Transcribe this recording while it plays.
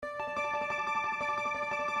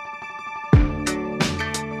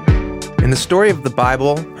In the story of the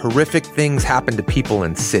Bible, horrific things happen to people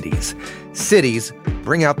in cities. Cities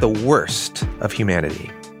bring out the worst of humanity.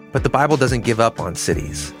 But the Bible doesn't give up on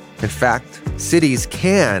cities. In fact, cities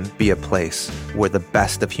can be a place where the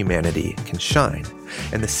best of humanity can shine.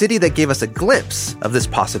 And the city that gave us a glimpse of this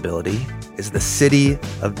possibility is the city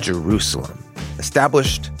of Jerusalem,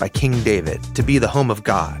 established by King David to be the home of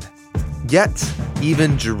God. Yet,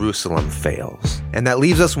 even Jerusalem fails. And that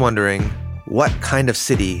leaves us wondering, what kind of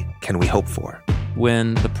city can we hope for?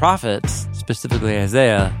 When the prophets, specifically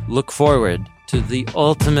Isaiah, look forward to the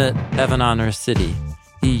ultimate heaven on earth city,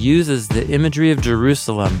 he uses the imagery of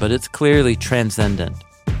Jerusalem, but it's clearly transcendent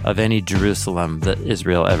of any Jerusalem that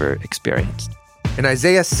Israel ever experienced. In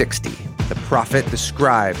Isaiah 60, the prophet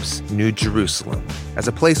describes New Jerusalem as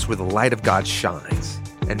a place where the light of God shines,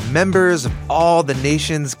 and members of all the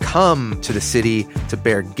nations come to the city to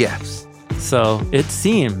bear gifts. So it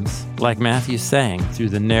seems like Matthew's saying through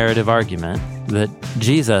the narrative argument that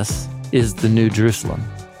Jesus is the New Jerusalem.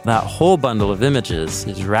 That whole bundle of images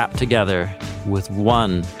is wrapped together with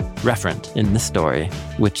one referent in this story,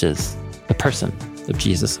 which is the person of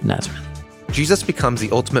Jesus of Nazareth. Jesus becomes the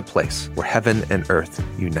ultimate place where heaven and earth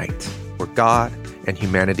unite, where God and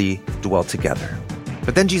humanity dwell together.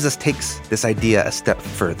 But then Jesus takes this idea a step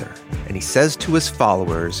further, and he says to his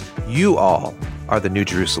followers, "You all are the New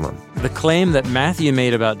Jerusalem." The claim that Matthew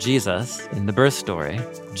made about Jesus in the birth story,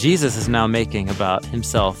 Jesus is now making about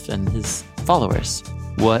himself and his followers.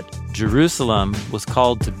 What Jerusalem was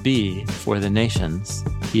called to be for the nations,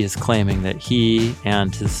 he is claiming that he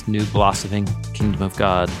and his new blossoming kingdom of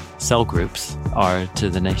God cell groups are to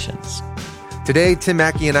the nations. Today, Tim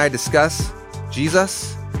Mackey and I discuss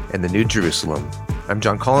Jesus and the New Jerusalem. I'm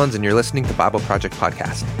John Collins, and you're listening to Bible Project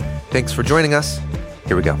Podcast. Thanks for joining us.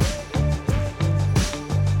 Here we go.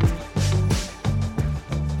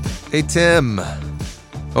 Hey, Tim.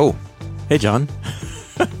 Oh. Hey, John.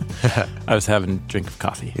 I was having a drink of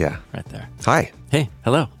coffee. Yeah. Right there. Hi. Hey,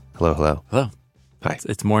 hello. Hello, hello. Hello. Hi.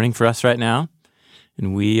 It's morning for us right now,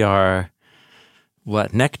 and we are,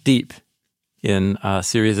 neck deep in a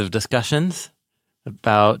series of discussions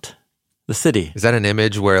about the city. Is that an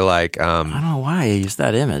image where I don't know why I used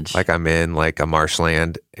that image. like I'm in like a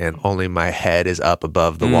marshland and only my head is up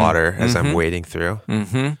above the water as I'm wading through?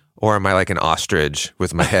 Mm-hmm. Or am I like an ostrich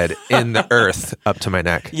with my head in the earth up to my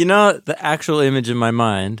neck? You know, the actual image in my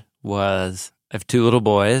mind was I have two little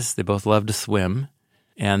boys. They both love to swim,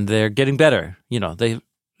 and they're getting better. You know, they're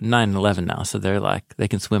 9 and 11 now, so they're like, they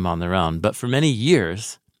can swim on their own. But for many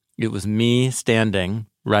years, it was me standing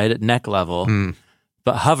right at neck level,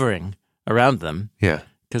 but hovering around them. Yeah.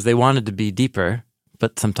 Because they wanted to be deeper,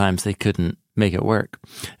 but sometimes they couldn't make it work.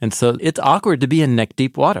 And so it's awkward to be in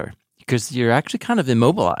neck-deep water because you're actually kind of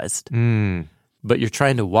immobilized, but you're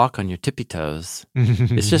trying to walk on your tippy toes.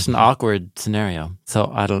 It's just an awkward scenario.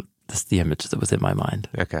 So that's the image that was in my mind.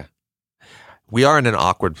 Okay. We are in an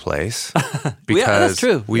awkward place because that's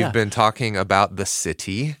true. We've been talking about the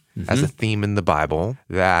city as a theme in the Bible,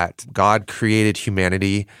 that God created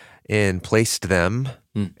humanity and placed them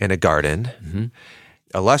in a garden,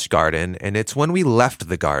 a lush garden, and it's when we left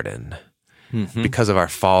the garden because of our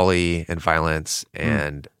folly and violence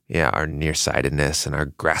and our nearsightedness and our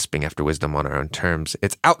grasping after wisdom on our own terms.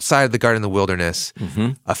 It's outside the garden in the wilderness,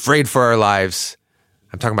 afraid for our lives.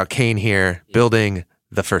 I'm talking about Cain here, building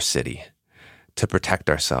the first city to protect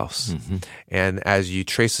ourselves. And as you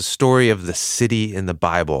trace the story of the city in the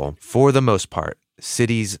Bible, for the most part,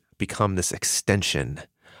 cities become this extension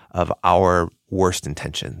of our worst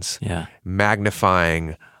intentions,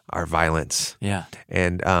 magnifying our violence. Yeah.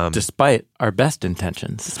 And despite our best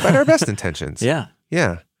intentions. Despite our best intentions. Yeah.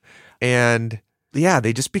 Yeah. And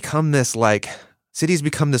they just become this cities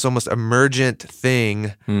become this almost emergent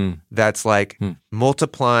thing that's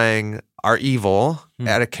multiplying our evil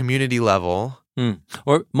at a community level.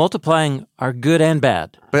 Or multiplying our good and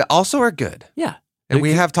bad. But also our good. Yeah. And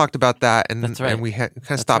we have talked about that, and, That's right. and we kind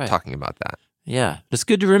of stopped talking about that. Yeah. It's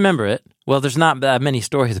good to remember it. Well, there's not that many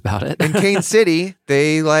stories about it. In Cain City,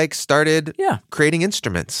 they started creating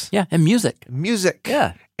instruments. Yeah, and music.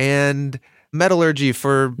 Yeah. And metallurgy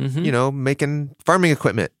for, making farming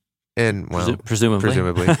equipment. And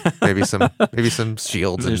presumably, maybe some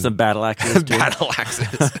shields. There's some battle axes too. Battle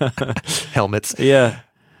axes, helmets. Yeah.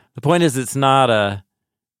 The point is, it's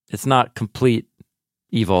not complete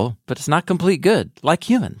evil, but it's not complete good, like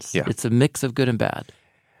humans. Yeah. It's a mix of good and bad.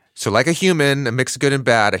 So like a human, a mix of good and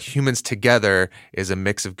bad, humans together is a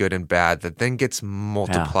mix of good and bad that then gets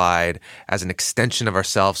multiplied as an extension of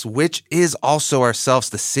ourselves, which is also ourselves,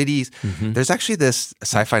 the cities. There's actually this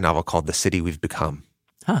sci-fi novel called The City We've Become.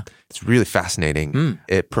 Huh. It's really fascinating.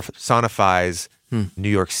 It personifies New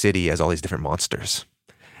York City has all these different monsters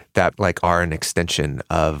that like are an extension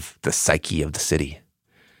of the psyche of the city.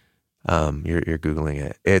 You're Googling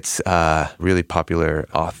it. It's really popular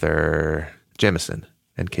author Jemisin,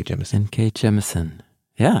 N.K. Jemisin. N.K. Jemisin.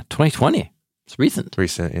 Yeah, 2020. It's recent.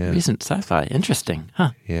 Recent, yeah. Recent sci-fi. Interesting,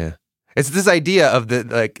 huh? Yeah. It's this idea of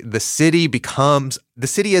the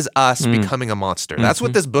city is us becoming a monster. That's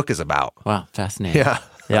what this book is about. Wow, fascinating. Yeah.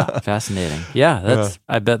 Yeah, fascinating. Yeah,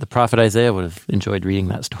 I bet the prophet Isaiah would have enjoyed reading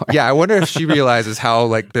that story. Yeah, I wonder if she realizes how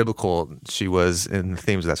like biblical she was in the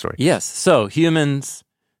themes of that story. Yes. So humans'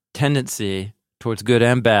 tendency towards good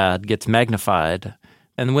and bad gets magnified.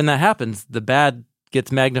 And when that happens, the bad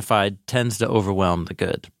gets magnified tends to overwhelm the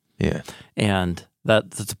good. Yeah. And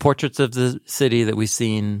that's the portraits of the city that we've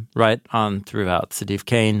seen right on throughout. City of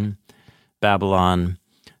Cain, Babylon,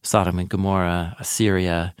 Sodom and Gomorrah,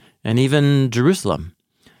 Assyria, and even Jerusalem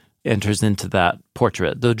enters into that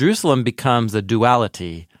portrait. Though Jerusalem becomes a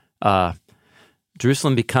duality,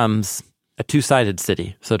 Jerusalem becomes a two-sided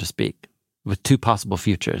city, so to speak, with two possible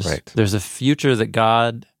futures. Right. There's a future that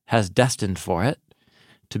God has destined for it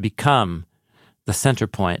to become the center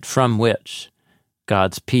point from which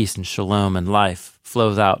God's peace and shalom and life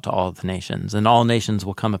flows out to all the nations, and all nations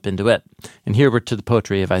will come up into it. And here we're to the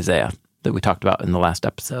poetry of Isaiah that we talked about in the last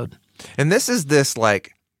episode. And this is this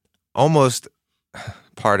like almost,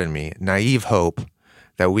 pardon me, naive hope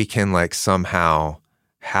that we can like somehow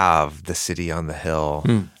have the city on the hill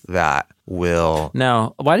that will...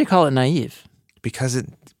 Now, why do you call it naive? Because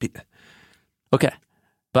Okay.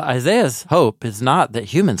 But Isaiah's hope is not that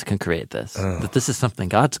humans can create this, that this is something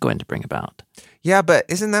God's going to bring about. Yeah, but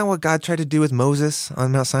isn't that what God tried to do with Moses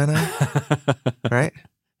on Mount Sinai? Right?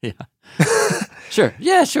 Yeah. Sure.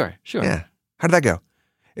 Yeah, sure. Yeah. How did that go?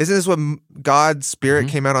 Isn't this what God's Spirit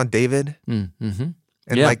came out on David and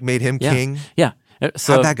like made him king? Yeah.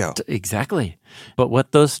 So, how'd that go? Exactly. But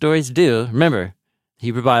what those stories do, remember,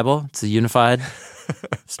 Hebrew Bible, it's a unified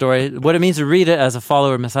story. What it means to read it as a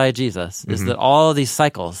follower of Messiah Jesus is that all these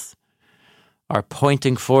cycles are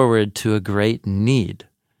pointing forward to a great need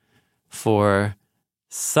for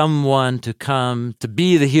someone to come to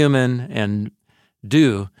be the human and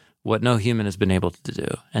do what no human has been able to do.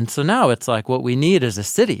 And so now it's like what we need is a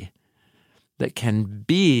city that can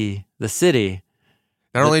be the city.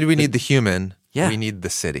 Not only do we need the human, Yeah. we need the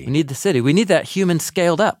city. We need the city. We need that human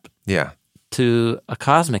scaled up Yeah. to a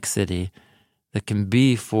cosmic city that can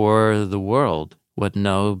be for the world what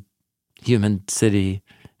no human city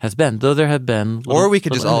has been, though there have been Or we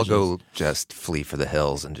could just all images. go just flee for the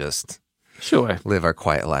hills and just Sure. live our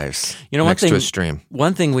quiet lives You know, next to a stream.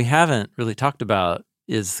 One thing we haven't really talked about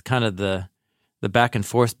is kind of the back and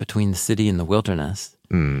forth between the city and the wilderness.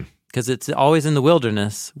 Because it's always in the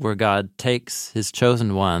wilderness where God takes his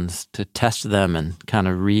chosen ones to test them and kind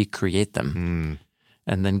of recreate them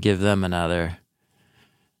and then give them another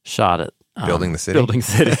shot at Building the city? Building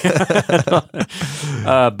city.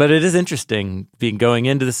 But it is interesting going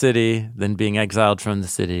into the city, then being exiled from the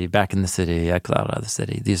city, back in the city, exiled out of the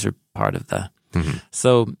city. These are part of the...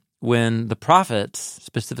 So when the prophets,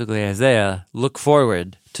 specifically Isaiah, look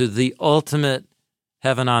forward to the ultimate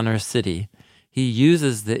heaven on earth city, he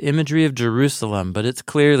uses the imagery of Jerusalem, but it's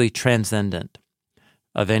clearly transcendent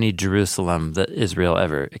of any Jerusalem that Israel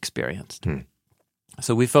ever experienced.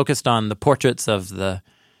 So we focused on the portraits of the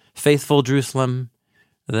faithful Jerusalem,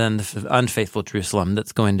 then the unfaithful Jerusalem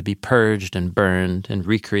that's going to be purged and burned and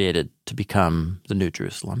recreated to become the new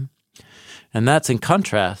Jerusalem. And that's in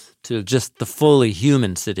contrast to just the fully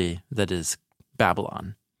human city that is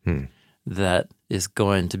Babylon, that is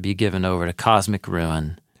going to be given over to cosmic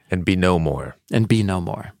ruin. And be no more. And be no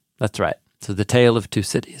more. That's right. So the tale of two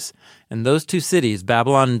cities. And those two cities,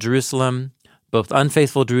 Babylon and Jerusalem, both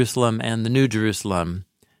unfaithful Jerusalem and the new Jerusalem,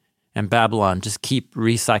 and Babylon just keep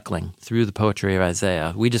recycling through the poetry of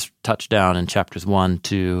Isaiah. We just touched down in chapters 1,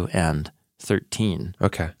 2, and 13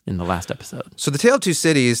 in the last episode. So the Tale of Two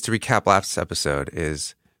Cities, to recap last episode,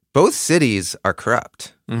 is both cities are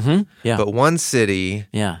corrupt. Yeah. But one city,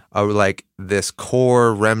 like this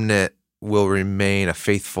core remnant will remain a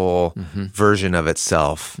faithful version of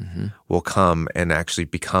itself, will come and actually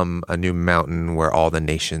become a new mountain where all the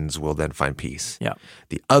nations will then find peace. Yeah.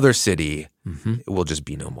 The other city will just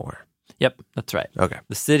be no more. Yep, that's right. Okay.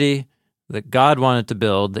 The city that God wanted to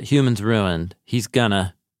build, that humans ruined, he's going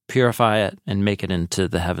to purify it and make it into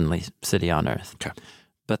the heavenly city on earth. Okay.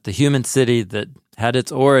 But the human city that had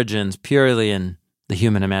its origins purely in the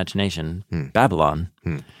human imagination, Babylon,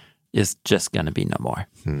 is just going to be no more.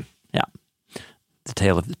 Yeah. The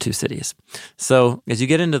tale of the two cities. So as you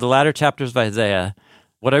get into the latter chapters of Isaiah,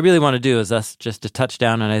 what I really want to do is us just to touch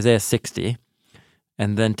down on Isaiah 60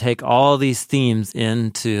 and then take all these themes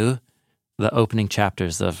into the opening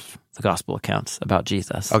chapters of the gospel accounts about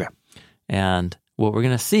Jesus. Okay. And what we're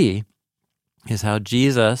going to see is how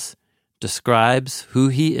Jesus describes who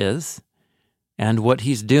he is and what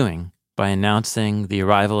he's doing by announcing the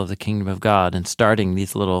arrival of the kingdom of God and starting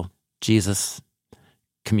these little Jesus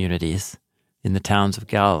communities in the towns of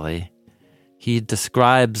Galilee. He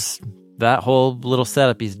describes that whole little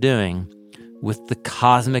setup he's doing with the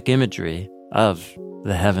cosmic imagery of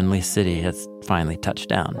the heavenly city has finally touched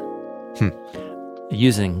down,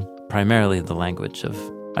 using primarily the language of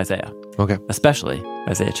Isaiah. Okay. Especially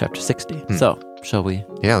Isaiah chapter 60. So, shall we?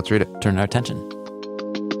 Yeah, let's read it. Turn our attention.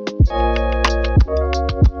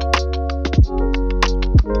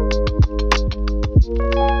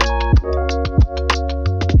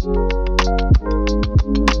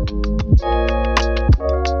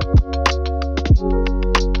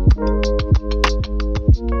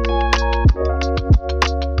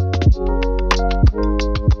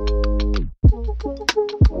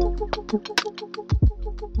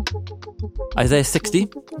 Isaiah 60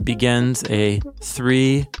 begins a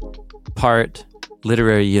 3-part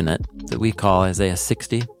literary unit that we call Isaiah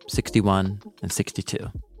 60, 61, and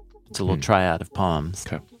 62. It's a little triad of poems.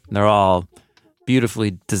 Okay. They're all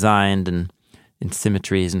beautifully designed and in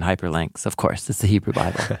symmetries and hyperlinks. Of course, it's the Hebrew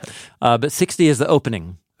Bible. But 60 is the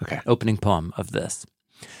opening poem of this.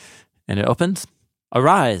 And it opens,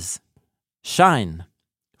 "Arise, shine,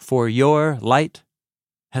 for your light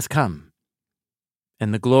has come,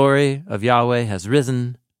 and the glory of Yahweh has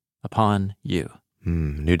risen upon you."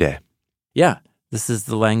 New day. Yeah, this is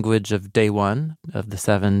the language of day 1 of the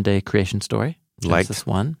 7-day creation story. Genesis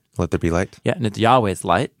 1. Let there be light. Yeah, and it's Yahweh's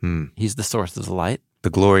light. He's the source of the light. The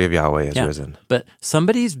glory of Yahweh has risen. But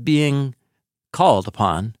somebody's being called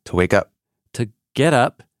upon To wake up. to get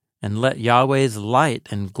up and let Yahweh's light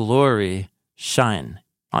and glory shine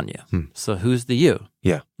on you. So who's the you?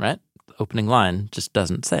 Yeah. Right? The opening line just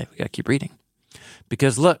doesn't say. We got to keep reading.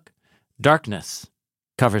 Because look, darkness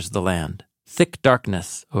covers the land, thick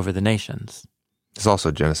darkness over the nations. It's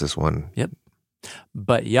also Genesis 1. Yep.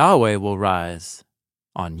 But Yahweh will rise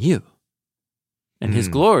on you, and his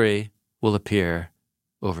glory will appear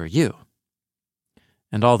over you.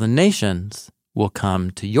 And all the nations will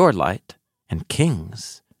come to your light, and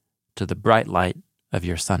kings to the bright light of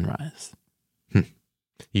your sunrise.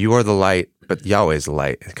 You are the light, but Yahweh's the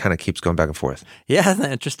light. It kind of keeps going back and forth. Yeah, isn't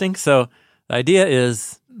that interesting? So the idea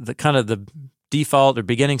is the kind of the default or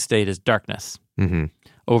beginning state is darkness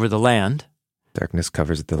over the land. Darkness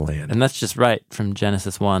covers the land. And that's just right from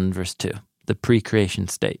Genesis 1, verse 2, the pre-creation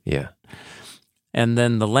state. Yeah. And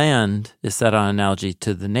then the land is set on analogy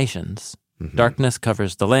to the nations. Darkness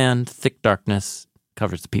covers the land, thick darkness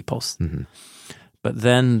covers the peoples. But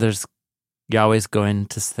then there's Yahweh's going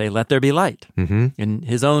to say, let there be light. And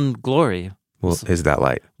his own glory is that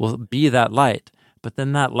light. Will be that light. But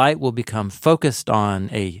then that light will become focused on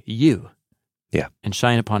a you. Yeah. And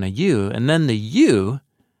shine upon a you. And then the you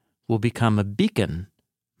will become a beacon.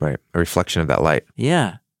 Right. A reflection of that light.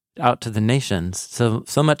 Yeah. Out to the nations.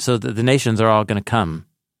 So much so that the nations are all going to come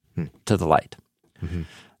to the light.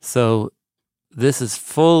 So this is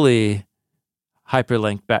fully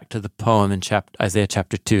hyperlinked back to the poem in Isaiah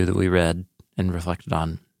chapter 2 that we read and reflected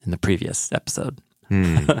on in the previous episode.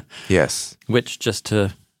 Yes. Which, just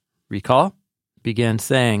to recall, began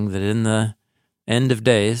saying that in the end of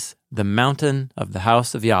days, the mountain of the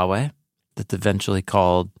house of Yahweh, that's eventually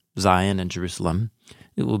called Zion and Jerusalem,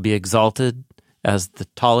 it will be exalted as the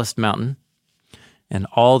tallest mountain, and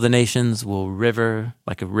all the nations will river,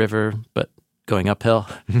 like a river, but going uphill,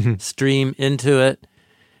 stream into it,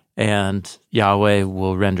 and Yahweh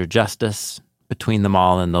will render justice between them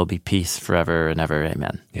all, and there'll be peace forever and ever.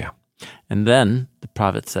 Amen. Yeah. And then the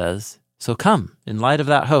prophet says, so come, in light of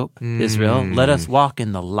that hope, Israel, let us walk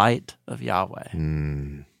in the light of Yahweh.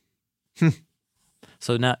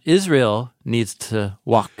 So now Israel needs to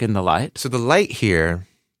walk in the light. So the light here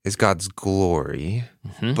is God's glory,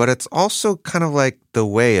 but it's also kind of like the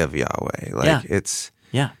way of Yahweh. Like it's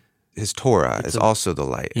his Torah is also the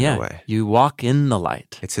light in a way. You walk in the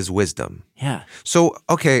light. It's his wisdom. Yeah. So,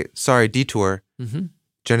 okay, sorry, detour.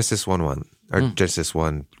 Genesis 1:1 or Genesis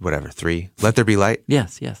 1, whatever, 3. Let there be light.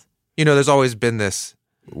 Yes. You know, there's always been this,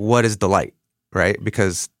 what is the light, right?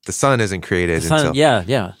 Because the sun isn't created until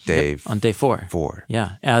on day 4.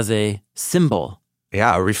 Yeah, as a symbol.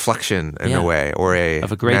 Yeah, a reflection in a way, or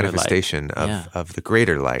of a greater manifestation light. of the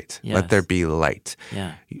greater light. Yes. Let there be light.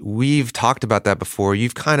 Yeah. We've talked about that before.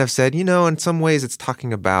 You've kind of said, you know, in some ways it's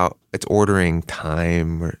talking about, it's ordering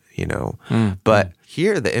time, or, you know. But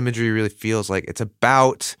here the imagery really feels like it's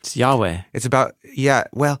Yahweh. It's about,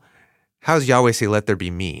 How does Yahweh say, let there be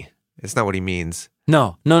me? It's not what he means.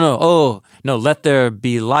 No. Oh, no, let there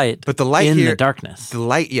be light, But the light in here, the darkness. The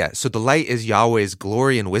light, yeah. So the light is Yahweh's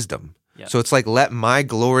glory and wisdom. Yep. So it's like, let my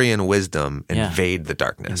glory and wisdom invade the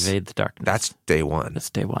darkness. Invade the darkness. That's day one. That's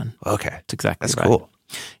day one. Okay. That's exactly That's right. cool.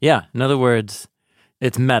 Yeah. In other words,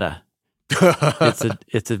 it's meta.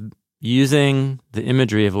 It's using the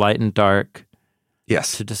imagery of light and dark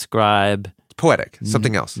Yes. to describe Poetic.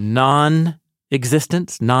 Something else.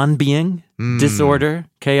 non-existence, non-being, disorder,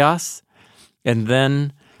 chaos, and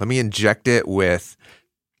then Let me inject it with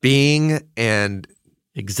being and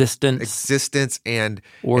existence and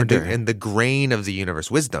order. and the grain of the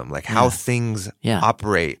universe, wisdom, like how things Yeah.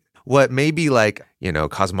 operate. What maybe like,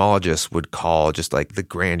 cosmologists would call just like the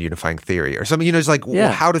grand unifying theory or something, it's like,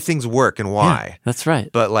 well, how do things work and why? Yeah, that's right.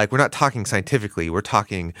 But like, we're not talking scientifically, we're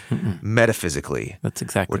talking metaphysically. That's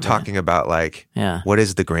exactly We're right. talking about like, Yeah. what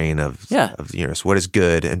is the grain of the universe? What is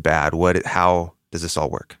good and bad? How does this all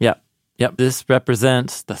work? Yep. This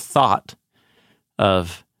represents the thought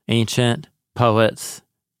of ancient poets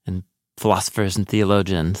and philosophers and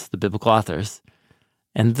theologians, the biblical authors.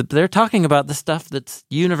 And they're talking about the stuff that's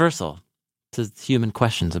universal to human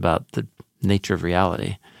questions about the nature of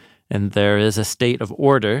reality. And there is a state of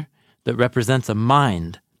order that represents a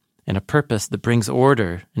mind and a purpose that brings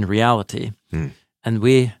order in reality. And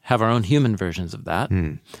we have our own human versions of that.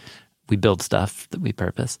 We build stuff that we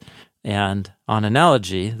purpose. And on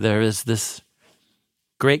analogy, there is this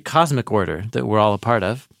great cosmic order that we're all a part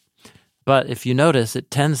of. But if you notice,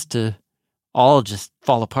 it tends to all just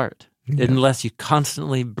fall apart. Unless you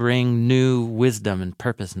constantly bring new wisdom and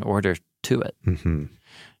purpose and order to it.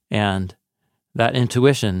 And that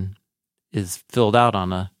intuition is filled out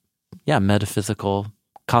on a metaphysical,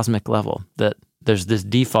 cosmic level, that there's this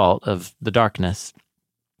default of the darkness,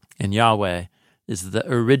 and Yahweh is the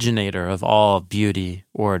originator of all beauty,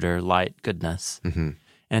 order, light, goodness.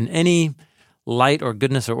 And any light or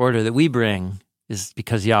goodness or order that we bring is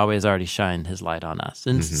because Yahweh has already shined his light on us.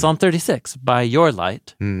 In Psalm 36, by your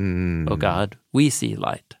light, O God, we see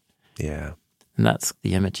light. Yeah. And that's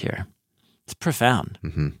the image here. It's profound.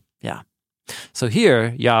 Yeah. So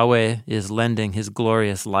here, Yahweh is lending his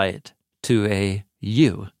glorious light to a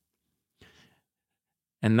you.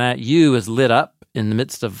 And that you is lit up in the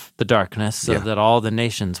midst of the darkness so that all the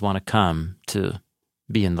nations want to come to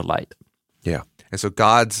be in the light. Yeah. And so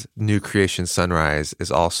God's new creation sunrise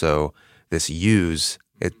is also this use.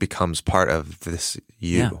 It becomes part of this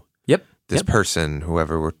you. Yeah. Yep. This person,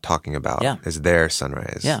 whoever we're talking about, is their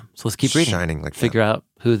sunrise. Yeah. So let's keep reading. Shining like Figure out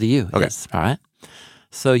who the you Okay. is. All right.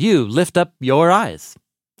 So you lift up your eyes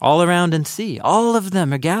all around and see. All of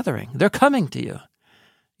them are gathering. They're coming to you.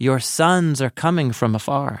 Your sons are coming from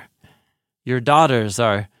afar. Your daughters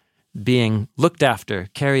are being looked after,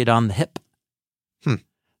 carried on the hip.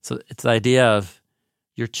 So it's the idea of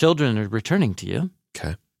your children are returning to you.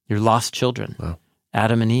 Okay. Your lost children. Wow.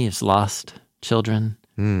 Adam and Eve's lost children.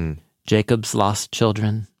 Jacob's lost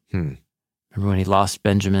children. Remember when he lost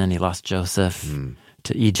Benjamin, he lost Joseph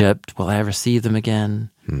to Egypt. Will I ever see them again?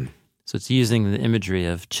 So it's using the imagery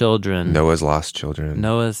of children. Noah's lost children.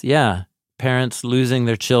 Parents losing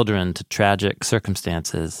their children to tragic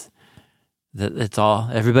circumstances. That it's all,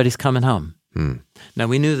 everybody's coming home. Now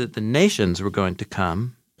we knew that the nations were going to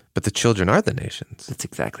come. But the children are the nations. That's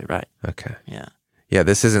exactly right. Okay. Yeah. Yeah,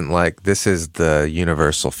 this isn't like, this is the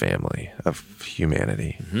universal family of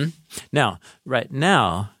humanity. Now, right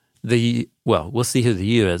now, we'll see who the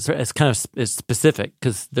you is. It's specific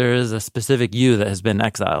because there is a specific you that has been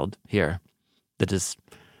exiled here that is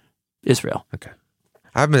Israel. Okay.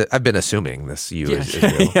 I've been assuming this you is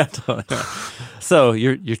Israel. Yeah, totally. So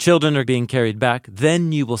your children are being carried back.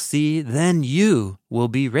 Then you will see, then you will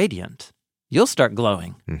be radiant. You'll start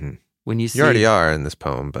glowing. When you see. You already are in this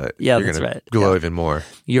poem, but you're going to glow even more.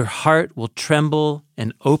 Your heart will tremble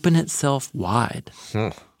and open itself wide.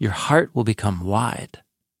 Your heart will become wide.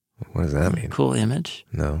 What does that mean? Cool image.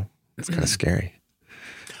 No, it's kind of scary.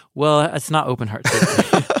 Well, it's not open heart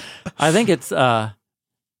surgery. I think it's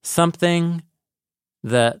something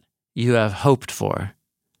that you have hoped for.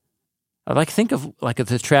 Think of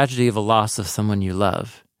the tragedy of a loss of someone you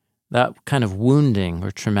love. That kind of wounding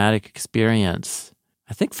or traumatic experience,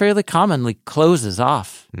 I think fairly commonly closes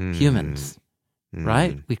off humans,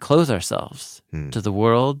 right? We close ourselves to the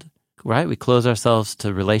world, right? We close ourselves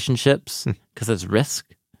to relationships because there's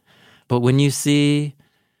risk. But when you see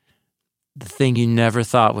the thing you never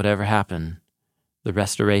thought would ever happen, the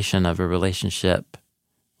restoration of a relationship,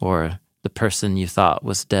 or the person you thought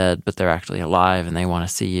was dead, but they're actually alive and they want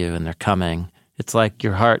to see you and they're coming, it's like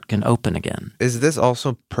your heart can open again. Is this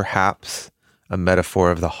also perhaps a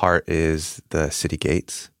metaphor of the heart is the city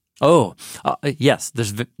gates? Yes.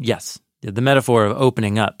 Yes. The metaphor of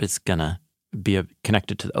opening up is going to be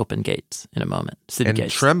connected to the open gates in a moment. City And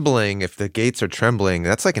gates. trembling, if the gates are trembling,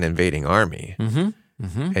 that's like an invading army. Mm-hmm.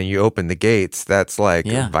 Mm-hmm. And you open the gates, that's like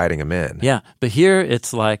Yeah. inviting them in. Yeah. But here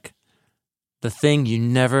it's like the thing you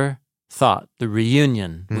never thought, the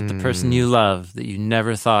reunion with the person you love that you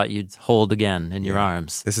never thought you'd hold again in your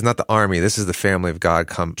arms. This is not the army. This is the family of God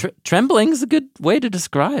come. Trembling is a good way to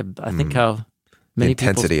describe, I think, how many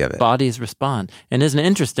intensity people's of it. bodies respond. And isn't it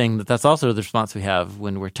interesting that that's also the response we have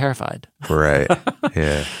when we're terrified? Right.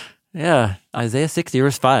 Yeah. Yeah. Isaiah 60,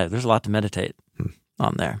 verse 5. There's a lot to meditate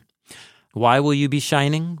on there. Why will you be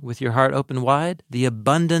shining with your heart open wide? The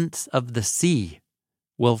abundance of the sea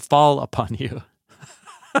will fall upon you.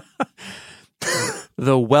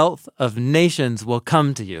 The wealth of nations will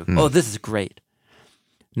come to you. Oh, this is great.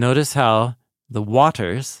 Notice how the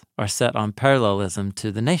waters are set on parallelism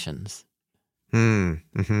to the nations.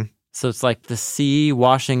 Mm-hmm. So it's like the sea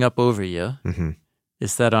washing up over you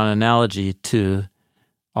is set on analogy to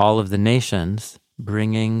all of the nations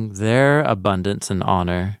bringing their abundance and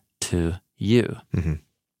honor to you. Mm-hmm.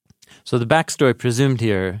 So the backstory presumed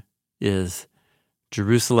here is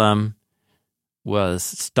Jerusalem was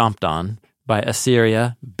stomped on by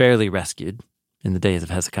Assyria, barely rescued in the days of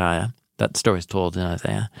Hezekiah. That story is told in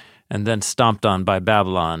Isaiah. And then stomped on by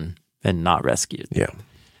Babylon and not rescued. Yeah.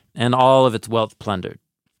 And all of its wealth plundered.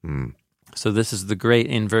 Mm. So this is the great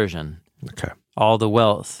inversion. Okay. All the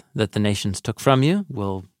wealth that the nations took from you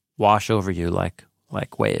will wash over you like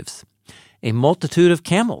waves. A multitude of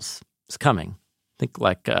camels is coming. Think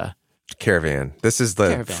like Caravan. This is the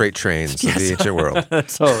Caravan. Freight trains of the ancient world.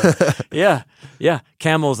 Totally. Yeah.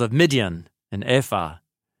 Camels of Midian and Ephah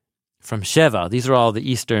from Sheva. These are all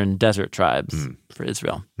the eastern desert tribes for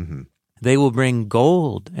Israel. Mm-hmm. They will bring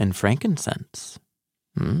gold and frankincense,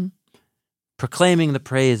 proclaiming the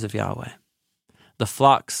praise of Yahweh. The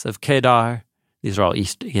flocks of Kedar. These are all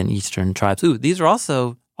eastern tribes. These are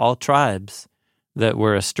also all tribes that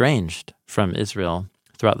were estranged from Israel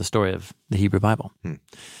throughout the story of the Hebrew Bible.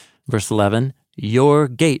 Verse 11, your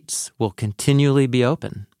gates will continually be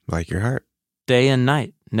open. Like your heart. Day and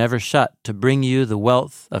night, never shut, to bring you the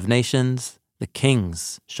wealth of nations. The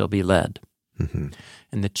kings shall be led. Mm-hmm.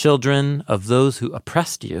 And the children of those who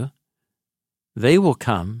oppressed you, they will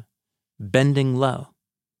come bending low.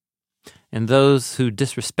 And those who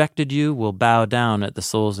disrespected you will bow down at the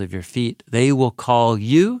soles of your feet. They will call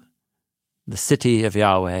you the city of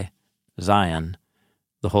Yahweh, Zion,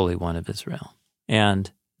 the Holy One of Israel.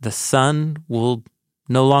 And the sun will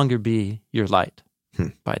no longer be your light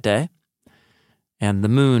by day, and the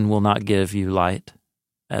moon will not give you light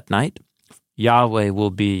at night. Yahweh will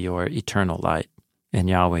be your eternal light, and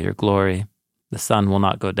Yahweh your glory. The sun will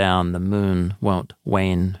not go down, the moon won't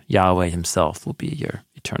wane. Yahweh himself will be your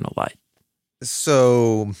eternal light.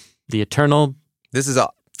 So The eternal... this is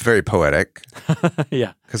very poetic.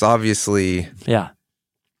 Yeah. Because obviously, Yeah.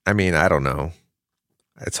 I mean, I don't know.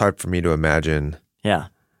 It's hard for me to imagine Yeah.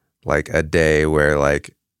 like a day where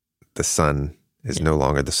like the sun is no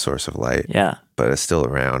longer the source of light, Yeah. but it's still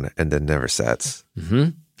around and then never sets. Mm-hmm.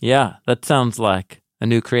 Yeah. That sounds like a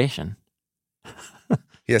new creation.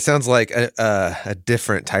 Yeah, it sounds like a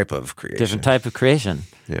different type of creation. Different type of creation.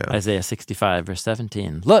 Yeah. Isaiah 65, verse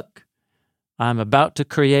 17. Look, I'm about to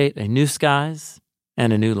create a new skies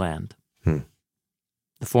and a new land.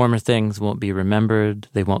 The former things won't be remembered,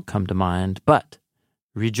 they won't come to mind, but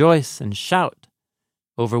rejoice and shout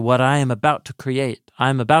over what I am about to create. I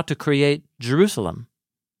am about to create Jerusalem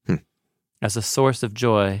as a source of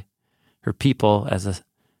joy, her people as a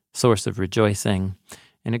source of rejoicing.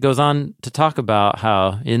 And it goes on to talk about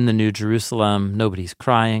how in the New Jerusalem, nobody's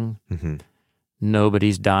crying,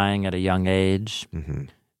 nobody's dying at a young age.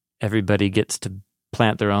 Everybody gets to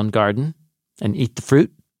plant their own garden and eat the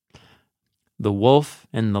fruit. The wolf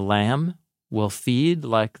and the lamb will feed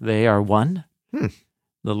like they are one.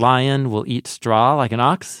 The lion will eat straw like an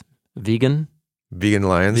ox, vegan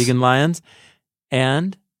lions.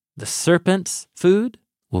 And the serpent's food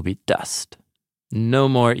will be dust. No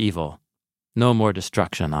more evil, no more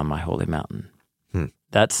destruction on my holy mountain.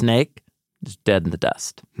 That snake is dead in the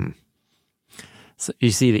dust. So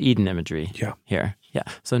you see the Eden imagery here. Yeah.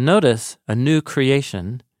 So notice a new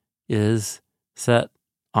creation is set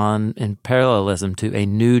on in parallelism to a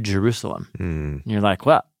new Jerusalem. And you're like,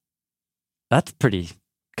 well, that's pretty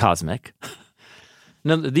cosmic.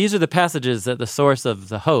 No, these are the passages that the source of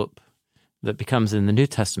the hope that becomes in the New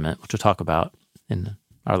Testament, which we'll talk about in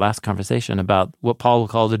our last conversation about what Paul will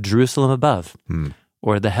call the Jerusalem above,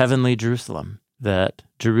 or the heavenly Jerusalem. That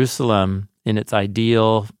Jerusalem in its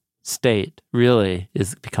ideal state really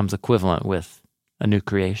becomes equivalent with a new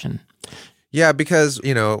creation. Yeah, because,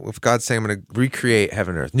 if God's saying I'm going to recreate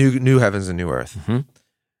heaven and earth, new heavens and new earth,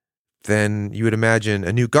 then you would imagine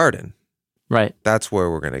a new garden. Right. That's where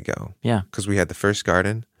we're going to go. Yeah. Because we had the first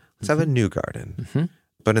garden. Let's have a new garden.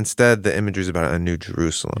 But instead, the imagery is about a new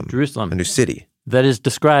Jerusalem. A new city. That is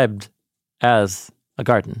described as a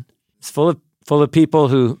garden. It's full of people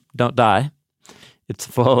who don't die. It's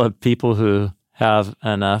full of people who have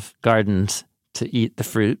enough gardens to eat the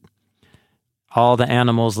fruit. All the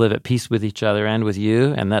animals live at peace with each other and with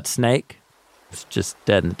you, and that snake is just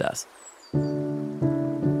dead in the dust.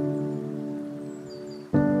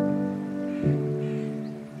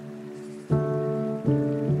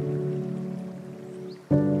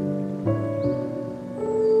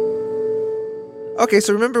 Okay,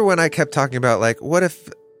 so remember when I kept talking about, what if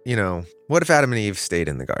Adam and Eve stayed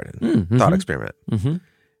in the garden? Thought experiment.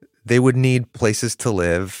 They would need places to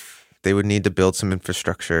live. They would need to build some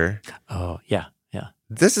infrastructure. Oh, yeah.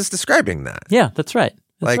 This is describing that. Yeah, that's right.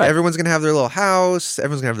 Everyone's going to have their little house.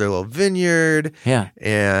 Everyone's going to have their little vineyard. Yeah.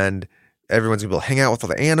 And everyone's going to be able to hang out with all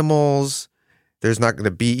the animals. There's not going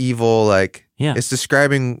to be evil. It's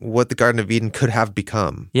describing what the Garden of Eden could have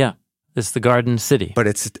become. Yeah. It's the garden city. But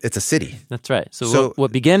it's a city. That's right. So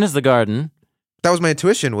what began as the garden... That was my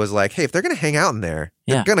intuition, was hey, if they're going to hang out in there,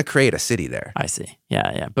 they're going to create a city there. I see.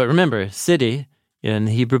 Yeah. But remember, city in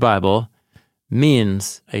the Hebrew Bible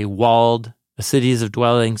means a cities of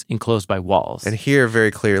dwellings enclosed by walls. And here,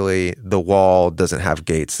 very clearly, the wall doesn't have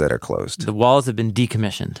gates that are closed. The walls have been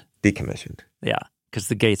decommissioned. Yeah, because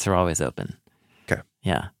the gates are always open. Okay.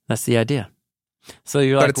 Yeah, that's the idea. So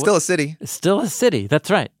but it's still a city. It's still a city.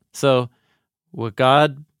 That's right. So what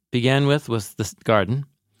God began with was the garden.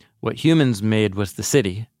 What humans made was the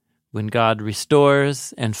city. When God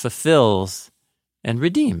restores and fulfills and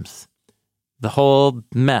redeems the whole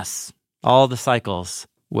mess, all the cycles,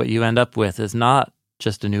 what you end up with is not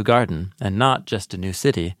just a new garden and not just a new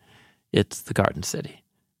city. It's the garden city.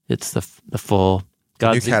 It's the full...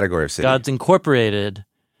 new category of city. God's incorporated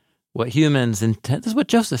what humans intend. This is what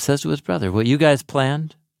Joseph says to his brother. What you guys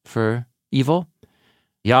planned for evil,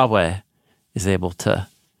 Yahweh is able to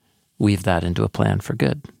weave that into a plan for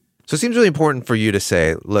good. So it seems really important for you to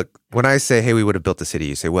say, look, when I say, hey, we would have built a city,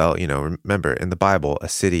 you say, well, remember, in the Bible, a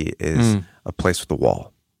city is a place with a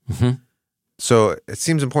wall. So it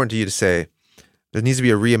seems important to you to say, there needs to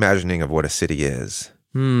be a reimagining of what a city is.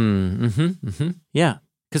 Yeah,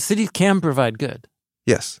 because cities can provide good.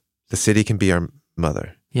 Yes. The city can be our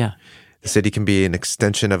mother. Yeah. The city can be an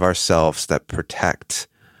extension of ourselves that protect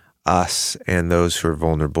us and those who are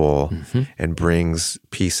vulnerable and brings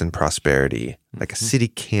peace and prosperity. Like a city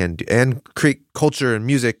can do, and create culture and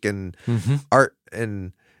music and art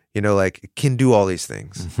and, it can do all these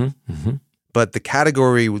things. But the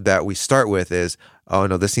category that we start with is, oh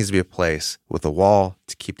no, this needs to be a place with a wall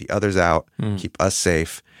to keep the others out, keep us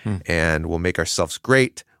safe, and we'll make ourselves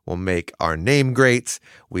great. We'll make our name great.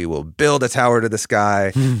 We will build a tower to the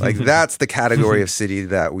sky. That's the category of city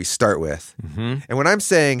that we start with. And when I'm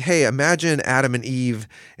saying, hey, imagine Adam and Eve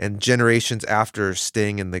and generations after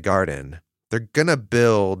staying in the garden, they're going to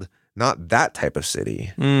build not that type of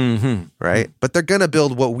city, right? But they're going to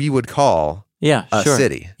build what we would call a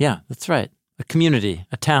city. Yeah, that's right. A community,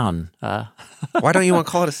 a town. Why don't you want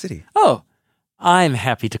to call it a city? Oh, I'm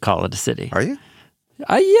happy to call it a city. Are you?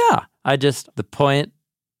 Yeah. The point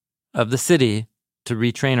of the city to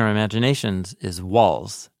retrain our imaginations is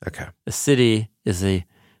walls. Okay. A city is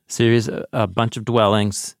a bunch of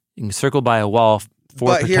dwellings encircled by a wall for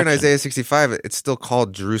But protection. here in Isaiah 65, it's still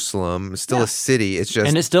called Jerusalem. It's still a city. It's just...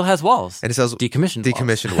 And it still has walls. And it says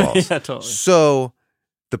decommissioned walls. Yeah, totally. So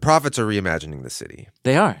the prophets are reimagining the city.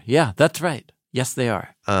 They are. Yeah, that's right. Yes, they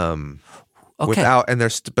are. Okay.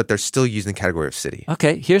 But they're still using the category of city.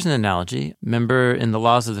 Okay, here's an analogy. Remember in the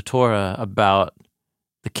laws of the Torah about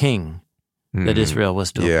the king that Israel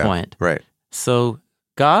was to appoint. Right. So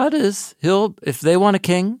God if they want a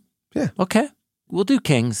king, okay, we'll do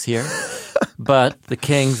kings here. But the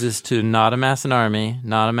kings is to not amass an army,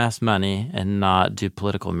 not amass money, and not do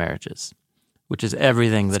political marriages, which is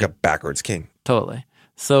everything it's like a backwards king. Totally.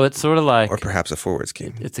 So it's sort of like... Or perhaps a forwards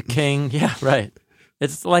king. It's a king. Yeah, right.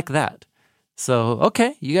 It's like that. So,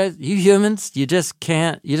 okay, you guys, you humans, you just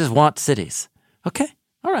want cities. Okay,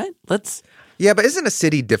 all right, let's... Yeah, but isn't a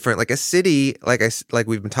city different? Like a city, like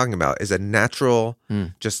we've been talking about, is a natural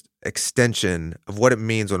just extension of what it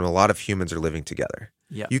means when a lot of humans are living together.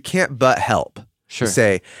 Yeah. You can't but help to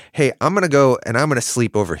say, hey, I'm going to go and I'm going to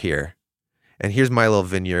sleep over here. and here's my little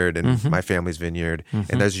vineyard and my family's vineyard,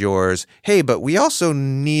 and there's yours. Hey, but we also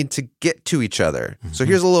need to get to each other. So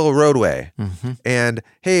here's a little roadway. And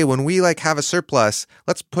hey, when we like have a surplus,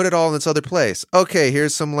 let's put it all in this other place. Okay,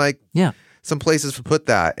 here's some some places to put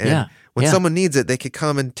that. And when someone needs it, they could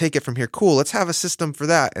come and take it from here. Cool, let's have a system for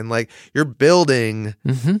that. And like you're building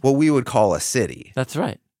what we would call a city. That's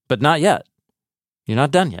right. But not yet. You're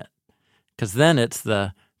not done yet. Because then it's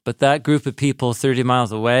but that group of people 30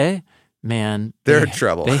 miles away, man, they're in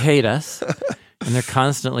trouble. They hate us, and they're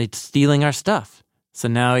constantly stealing our stuff. So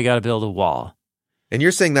now we got to build a wall. And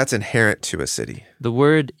you're saying that's inherent to a city. The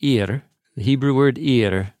word ir, the Hebrew word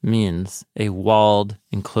ir, means a walled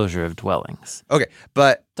enclosure of dwellings. Okay,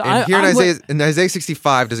 but in Isaiah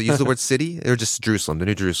 65, does it use the word city or just Jerusalem, the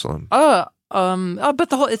New Jerusalem? But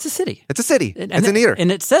it's a city. It's a city. It's an ir.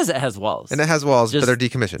 And it says it has walls. And it has walls, but they're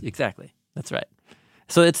decommissioned. Exactly. That's right.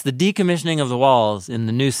 So it's the decommissioning of the walls in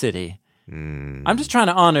the new city. I'm just trying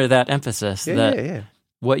to honor that emphasis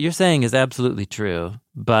what you're saying is absolutely true,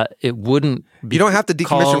 but it wouldn't be. You don't have to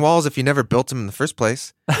decommission walls if you never built them in the first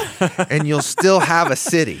place, and you'll still have a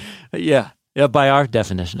city. Yeah, by our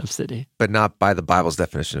definition of city. But not by the Bible's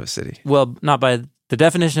definition of city. Well, not by the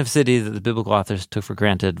definition of city that the biblical authors took for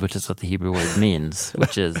granted, which is what the Hebrew word means,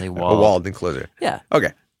 which is a walled enclosure. Yeah.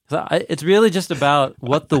 Okay. So it's really just about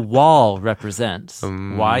what the wall represents,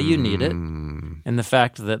 why you need it, and the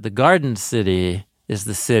fact that the garden city is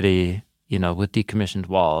the city, with decommissioned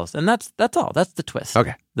walls. And that's all. That's the twist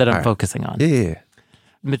that I'm focusing on. Yeah.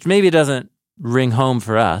 Which maybe doesn't ring home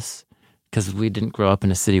for us because we didn't grow up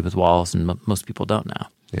in a city with walls, and most people don't now.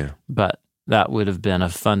 Yeah. But that would have been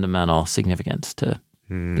of fundamental significance to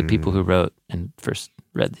the people who wrote and first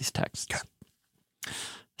read these texts. Okay.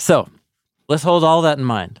 So let's hold all that in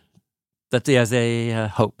mind. That's the Isaiah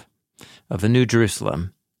hope of the New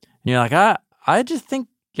Jerusalem. And you're like, I just think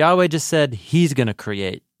Yahweh just said he's going to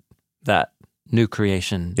create that new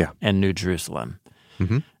creation and New Jerusalem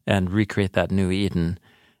and recreate that new Eden.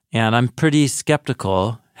 And I'm pretty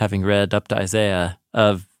skeptical, having read up to Isaiah,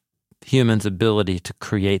 of humans' ability to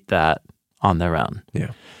create that on their own.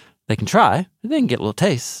 Yeah. They can try. They can get a little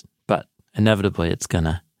taste, but inevitably it's going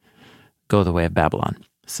to go the way of Babylon.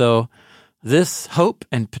 So this hope,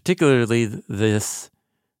 and particularly this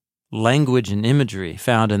language and imagery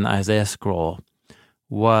found in the Isaiah scroll,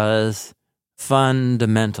 was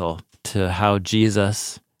fundamental to how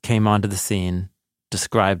Jesus came onto the scene,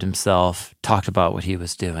 described himself, talked about what he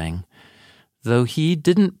was doing, though he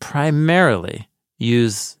didn't primarily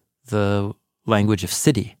use the language of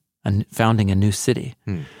city and founding a new city.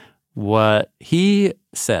 What he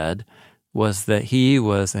said was that he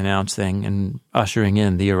was announcing and ushering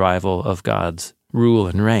in the arrival of God's rule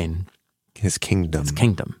and reign. His kingdom. His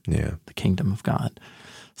kingdom. Yeah. The kingdom of God.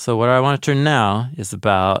 So what I want to turn now is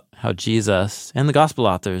about how Jesus and the gospel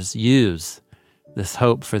authors use this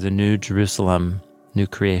hope for the new Jerusalem, new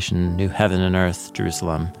creation, new heaven and earth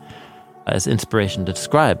Jerusalem as inspiration to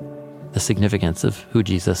describe the significance of who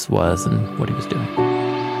Jesus was and what he was doing.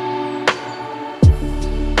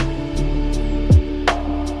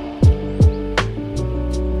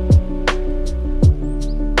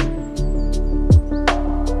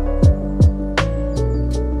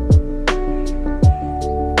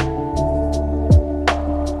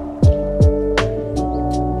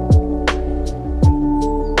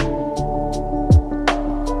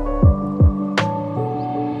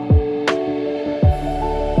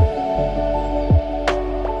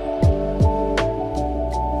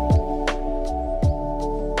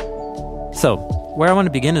 So, where I want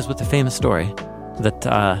to begin is with the famous story that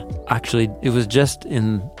actually, it was just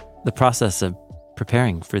in the process of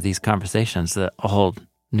preparing for these conversations that a whole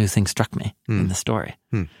new thing struck me in the story.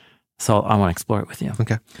 So I want to explore it with you.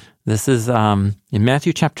 Okay. This is in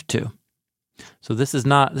Matthew chapter 2. So this is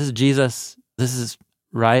Jesus, this is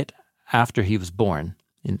right after he was born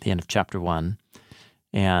in the end of chapter 1.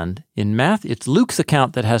 And in Matthew, it's Luke's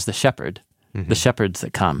account that has the shepherds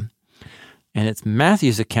that come. And it's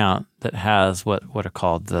Matthew's account that has what are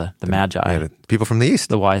called the Magi. Yeah, the people from the east.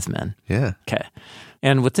 The wise men. Yeah. Okay.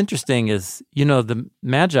 And what's interesting is, the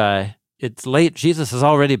Magi, it's late. Jesus has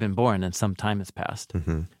already been born and some time has passed.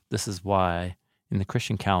 This is why in the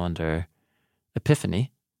Christian calendar,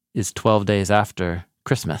 Epiphany is 12 days after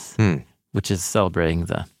Christmas, which is celebrating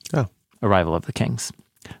the arrival of the kings.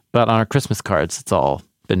 But on our Christmas cards, it's all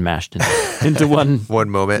been mashed into one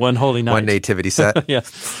moment, one holy night, one nativity set.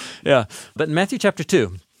 Yeah. But in Matthew chapter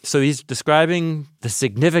 2, so he's describing the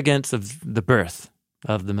significance of the birth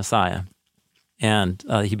of the Messiah. And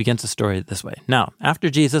he begins the story this way. Now, after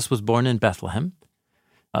Jesus was born in Bethlehem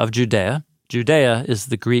of Judea, Judea is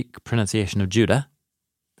the Greek pronunciation of Judah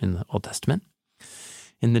in the Old Testament.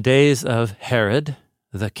 In the days of Herod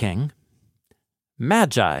the king,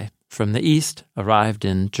 Magi from the east arrived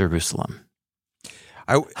in Jerusalem.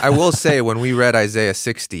 I will say, when we read Isaiah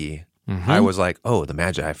 60, I was like, oh, the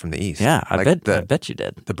Magi from the east. Yeah, I like bet you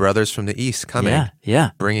did. The brothers from the east coming,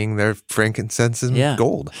 Yeah. bringing their frankincense and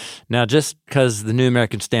gold. Now, just because the New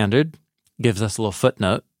American Standard gives us a little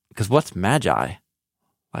footnote, because what's Magi?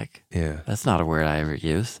 Like, that's not a word I ever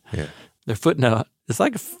use. Yeah. Their footnote is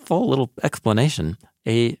like a full little explanation.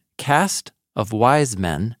 A caste of wise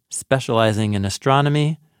men specializing in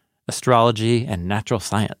astronomy, astrology, and natural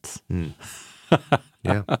science.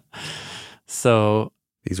 Yeah. So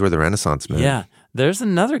these were the Renaissance men. Yeah. There's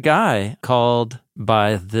another guy called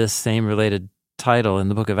by this same related title in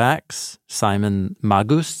the book of Acts, Simon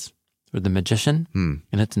Magus, or the magician.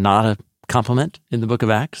 And it's not a compliment in the book of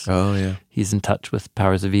Acts. Oh, yeah. He's in touch with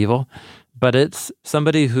powers of evil. But it's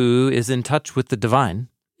somebody who is in touch with the divine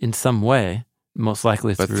in some way, most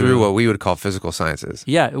likely through what we would call physical sciences.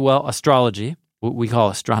 Yeah, well, astrology, what we call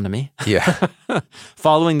astronomy. Yeah.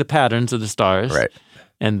 Following the patterns of the stars. Right.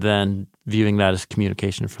 And then viewing that as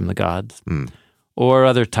communication from the gods. Or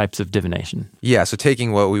other types of divination. Yeah, so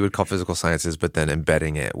taking what we would call physical sciences, but then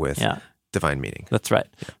embedding it with divine meaning. That's right.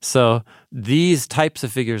 Yeah. So these types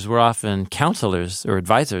of figures were often counselors or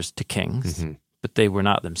advisors to kings, but they were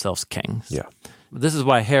not themselves kings. Yeah. This is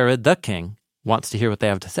why Herod, the king, wants to hear what they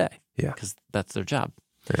have to say. Yeah. Because that's their job.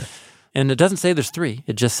 Yeah. And it doesn't say there's three.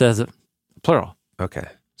 It just says plural. Okay.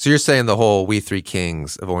 So you're saying the whole we three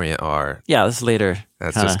kings of Orient are... Yeah, this later.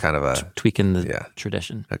 That's just kind of a... tweaking the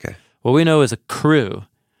tradition. Okay. What we know is a crew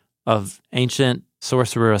of ancient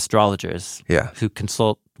sorcerer astrologers who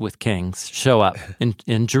consult with kings show up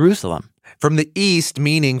in Jerusalem. From the east,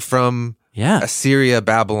 meaning from Assyria,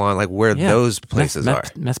 Babylon, like where those places are.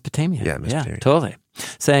 Mesopotamia. Yeah, Mesopotamia. Yeah, totally.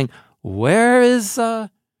 Saying, where is the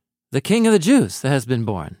king of the Jews that has been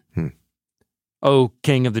born? Oh,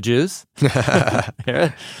 king of the Jews.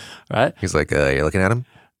 Right? He's like, you're looking at him?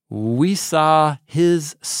 We saw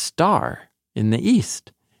his star in the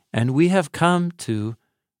east, and we have come to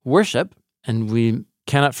worship, and we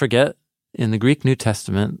cannot forget in the Greek New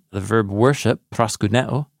Testament, the verb worship,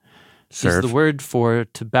 proskuneo, is the word for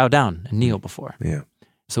to bow down and kneel before. Yeah.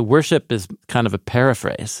 So worship is kind of a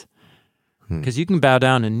paraphrase, because you can bow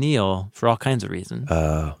down and kneel for all kinds of reasons.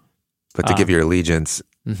 But to give your allegiance,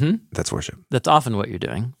 that's worship. That's often what you're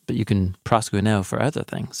doing, but you can proskuneo for other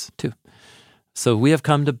things too. So we have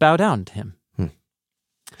come to bow down to him.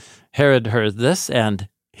 Herod heard this, and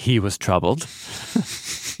he was troubled.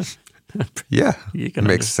 Yeah,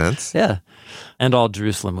 makes sense. Yeah, and all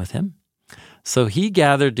Jerusalem with him. So he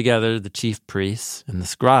gathered together the chief priests and the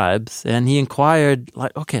scribes, and he inquired,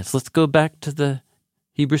 like, okay, so let's go back to the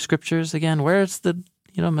Hebrew scriptures again. Where's the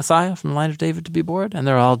Messiah from the line of David to be born? And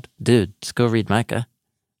they're all, dude, just go read Micah.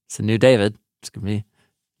 It's a new David. It's gonna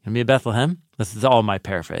be a Bethlehem. This is all my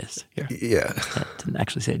paraphrase here. Yeah, I didn't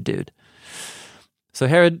actually say dude. So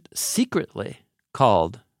Herod secretly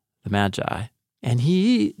called the Magi, and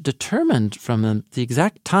he determined from them the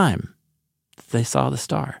exact time that they saw the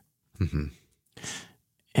star.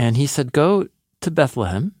 And he said, go to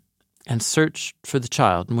Bethlehem and search for the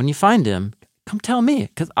child. And when you find him, come tell me,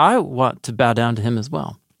 because I want to bow down to him as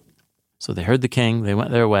well. So they heard the king. They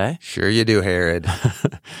went their way. Sure you do, Herod.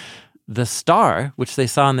 The star, which they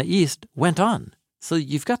saw in the east, went on. So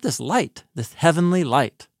you've got this light, this heavenly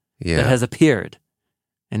light that has appeared.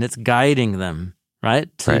 And it's guiding them,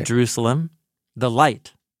 right, to Jerusalem. The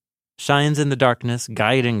light shines in the darkness,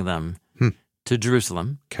 guiding them to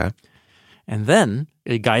Jerusalem. Okay. And then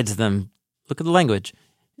it guides them. Look at the language.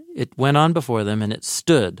 It went on before them, and it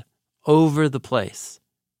stood over the place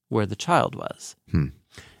where the child was.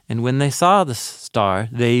 And when they saw the star,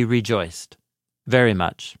 they rejoiced very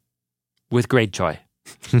much, with great joy.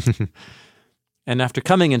 And after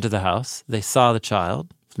coming into the house, they saw the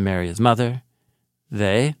child, Mary his mother.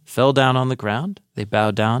 They fell down on the ground. They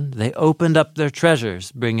bowed down. They opened up their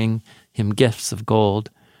treasures, bringing him gifts of gold,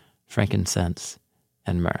 frankincense,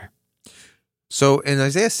 and myrrh. So in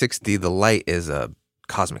Isaiah 60, the light is a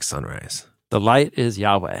cosmic sunrise. The light is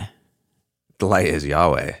Yahweh. The light is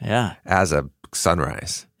Yahweh. Yeah. As a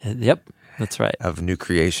sunrise. Yep, that's right. Of new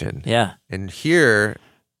creation. Yeah. And here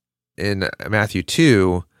in Matthew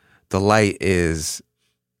 2, the light is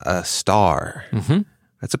a star.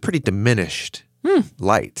 That's a pretty diminished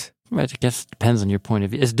light. Right, I guess it depends on your point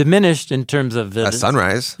of view. It's diminished in terms of a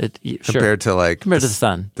sunrise compared to the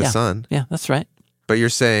sun. The sun. Yeah, that's right. But you're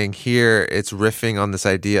saying here it's riffing on this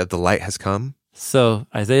idea of the light has come? So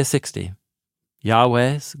Isaiah 60,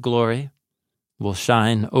 Yahweh's glory will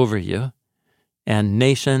shine over you, and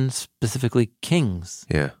nations, specifically kings,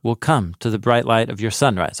 will come to the bright light of your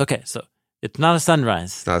sunrise. Okay, so it's not a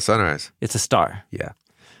sunrise. It's not a sunrise. It's a star. Yeah.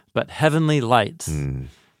 But heavenly lights, in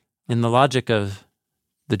the logic of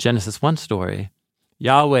the Genesis 1 story,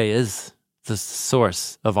 Yahweh is the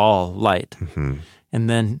source of all light. And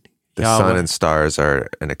then the sun and stars are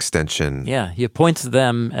an extension. Yeah, he appoints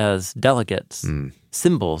them as delegates,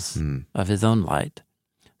 symbols of his own light.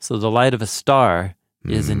 So the light of a star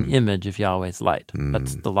is an image of Yahweh's light.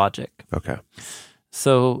 That's the logic. Okay.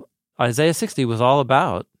 So Isaiah 60 was all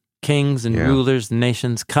about kings and rulers,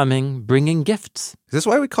 nations coming, bringing gifts. Is this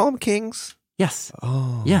why we call them kings? Yes.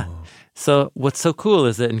 Oh. Yeah. So what's so cool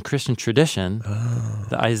is that in Christian tradition,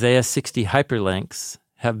 the Isaiah 60 hyperlinks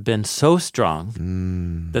have been so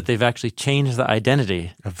strong that they've actually changed the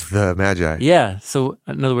identity of the Magi. Yeah. So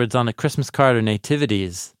in other words, on a Christmas card or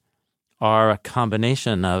nativities are a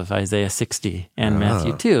combination of Isaiah 60 and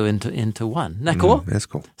Matthew 2 into one. Isn't that cool? That's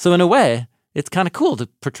cool. So in a way, it's kind of cool to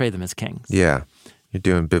portray them as kings. Yeah. You're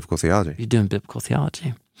doing biblical theology. You're doing biblical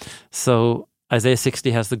theology. So Isaiah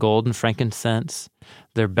 60 has the gold and frankincense.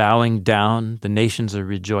 They're bowing down. The nations are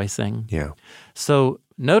rejoicing. Yeah. So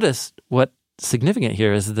notice what's significant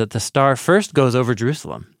here is that the star first goes over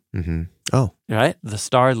Jerusalem. Oh. Right? The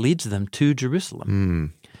star leads them to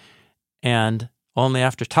Jerusalem. And only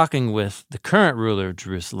after talking with the current ruler of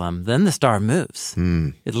Jerusalem, then the star moves.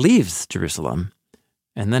 It leaves Jerusalem,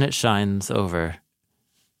 and then it shines over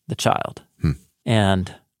the child.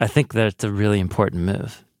 And I think that's a really important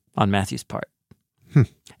move on Matthew's part.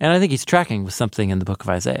 And I think he's tracking with something in the book of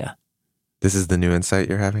Isaiah. This is the new insight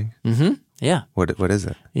you're having? Yeah. What is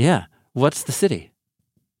it? Yeah. What's the city?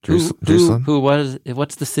 Jerusalem?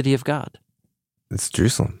 What's the city of God? It's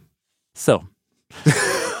Jerusalem. So,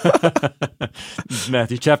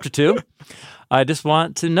 Matthew chapter 2. I just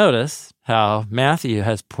want to notice how Matthew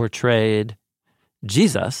has portrayed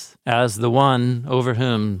Jesus as the one over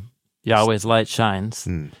whom Yahweh's light shines,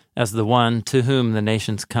 as the one to whom the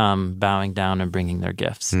nations come bowing down and bringing their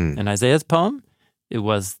gifts. In Isaiah's poem, it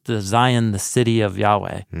was the Zion, the city of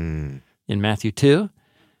Yahweh. In Matthew 2,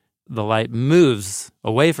 the light moves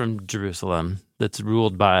away from Jerusalem that's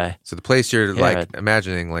ruled by So the place you're Herod. like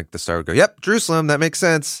imagining, like the star would go, yep, Jerusalem, that makes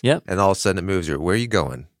sense. Yep. And all of a sudden it moves you. Where are you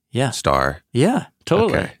going? Yeah. Star. Yeah,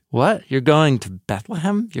 totally. Okay. What? You're going to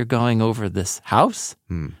Bethlehem? You're going over this house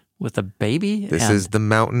with a baby? This is the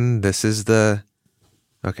mountain. This is the...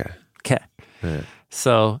 Okay. Okay. Yeah.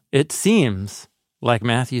 So it seems like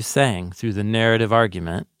Matthew's saying through the narrative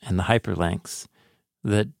argument and the hyperlinks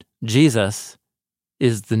that Jesus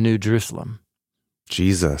is the new Jerusalem.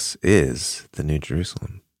 Jesus is the new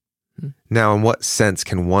Jerusalem. Now, in what sense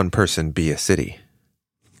can one person be a city?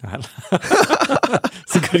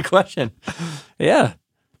 It's a good question. Yeah.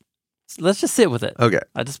 Let's just sit with it. Okay.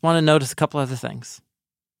 I just want to notice a couple other things.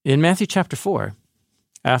 In Matthew chapter 4,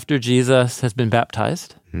 after Jesus has been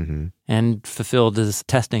baptized and fulfilled his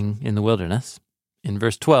testing in the wilderness, in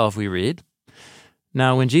verse 12 we read,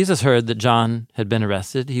 "Now when Jesus heard that John had been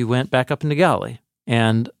arrested, he went back up into Galilee,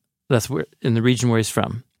 and that's where, in the region where he's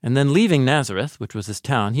from. And then leaving Nazareth, which was his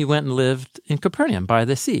town, he went and lived in Capernaum by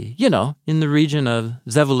the sea, in the region of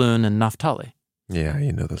Zebulun and Naphtali." Yeah,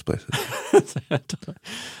 you know those places.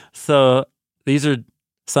 So these are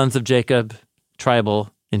sons of Jacob,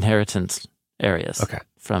 tribal inheritance areas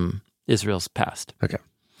from Israel's past. Okay.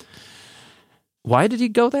 Why did he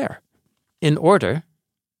go there? In order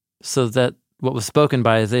so that what was spoken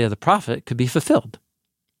by Isaiah the prophet could be fulfilled.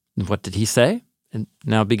 And what did he say? And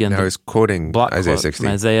now he's quoting Isaiah 60.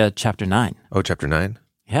 From Isaiah chapter 9. Oh, chapter 9?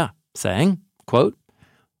 Yeah, saying, quote,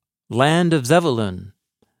 "Land of Zebulun,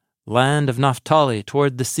 land of Naphtali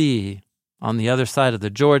toward the sea, on the other side of the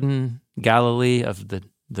Jordan, Galilee of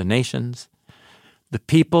the nations, the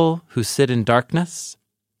people who sit in darkness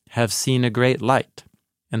have seen a great light,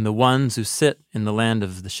 and the ones who sit in the land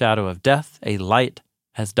of the shadow of death, a light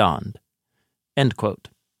has dawned." End quote.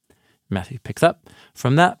 Matthew picks up.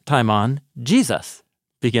 From that time on, Jesus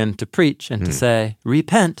began to preach and to say,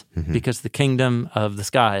 "Repent, because the kingdom of the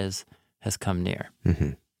skies has come near."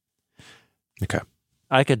 Okay.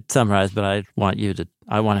 I could summarize, but I want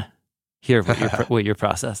to hear what you're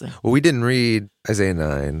processing. Well, we didn't read Isaiah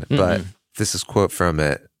 9, but this is a quote from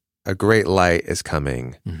it. "A great light is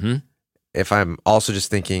coming." If I'm also just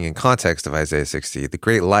thinking in context of Isaiah 60, the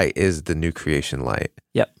great light is the new creation light.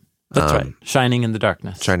 Yep. That's right. Shining in the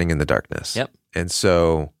darkness. Shining in the darkness. Yep. And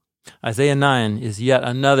so... Isaiah 9 is yet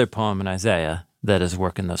another poem in Isaiah that is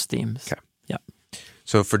working those themes. Okay. Yep.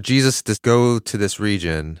 So for Jesus to go to this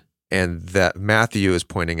region, and that Matthew is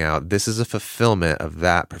pointing out, this is a fulfillment of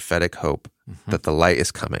that prophetic hope that the light is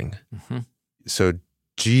coming. So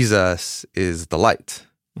Jesus is the light.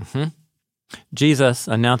 Mm-hmm. Jesus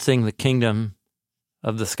announcing the kingdom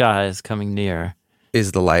of the skies coming near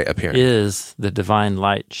Is the light appearing. is the divine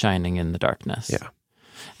light shining in the darkness. Yeah.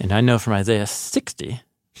 And I know from Isaiah 60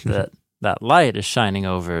 that that light is shining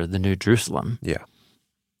over the New Jerusalem. Yeah.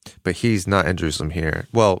 But he's not in Jerusalem here.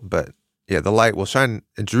 Well, but yeah, the light will shine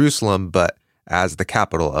in Jerusalem, but as the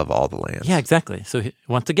capital of all the lands. Yeah, exactly. So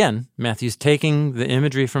once again, Matthew's taking the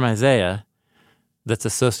imagery from Isaiah that's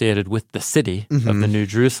associated with the city of the New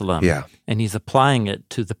Jerusalem. Yeah. And he's applying it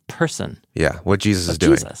to the person Yeah, what Jesus is of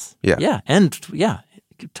doing. Jesus. Yeah. Yeah. And yeah,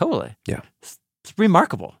 totally. Yeah. It's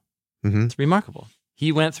remarkable. Mm-hmm. It's remarkable.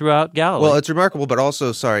 He went throughout Galilee. Well, it's remarkable, but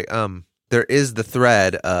also, there is the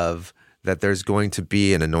thread of that there's going to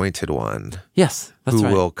be an anointed one yes, that's who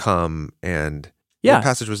right. will come and... Yeah. What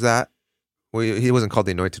passage was that? Well, he wasn't called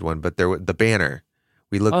the anointed one, but the banner.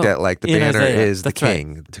 We looked at like the in banner Isaiah. is the That's right.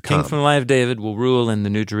 king to come. King from the line of David will rule in the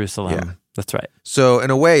New Jerusalem. Yeah. That's right. So in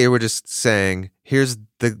a way, we're just saying, here's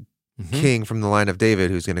the Mm-hmm. king from the line of David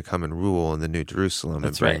who's going to come and rule in the New Jerusalem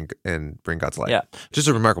That's and bring God's light. Yeah. Just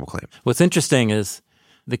a remarkable claim. What's interesting is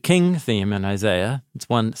the king theme in Isaiah, it's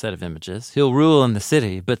one set of images. He'll rule in the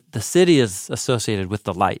city, but the city is associated with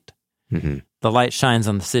the light. Mm-hmm. The light shines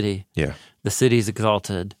on the city. Yeah. The city's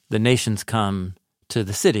exalted. The nations come to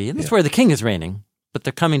the city. And that's where the king is reigning, but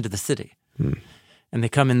they're coming to the city. Mm. And they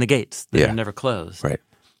come in the gates that are never closed. Right.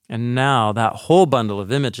 And now that whole bundle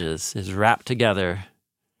of images is wrapped together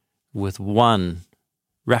with one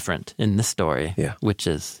referent in this story, which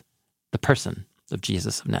is the person of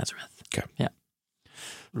Jesus of Nazareth. Okay. Yeah.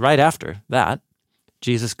 Right after that,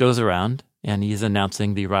 Jesus goes around and he's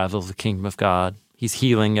announcing the arrival of the kingdom of God. He's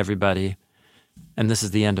healing everybody. And this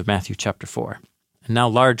is the end of Matthew chapter 4. And now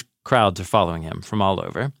large crowds are following him from all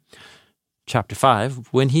over. Chapter 5,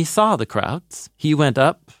 when he saw the crowds, he went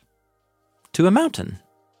up to a mountain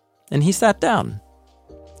and he sat down.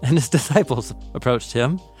 And his disciples approached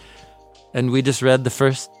him. And we just read the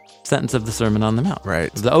first sentence of the Sermon on the Mount.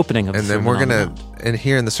 Right. The opening of the Sermon on the Mount. And then we're going to, and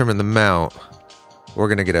here in the Sermon on the Mount, we're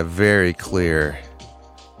going to get a very clear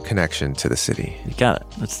connection to the city. You got it.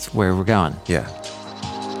 That's where we're going. Yeah.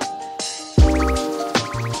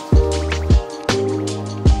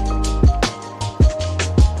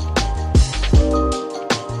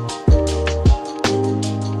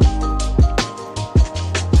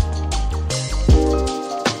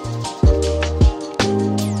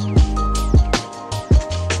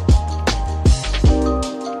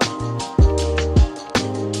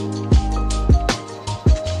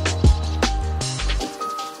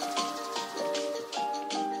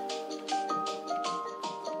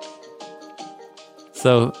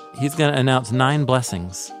 So he's going to announce 9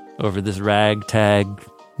 blessings over this ragtag,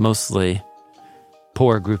 mostly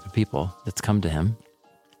poor group of people that's come to him.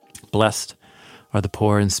 Blessed are the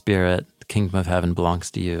poor in spirit. The kingdom of heaven belongs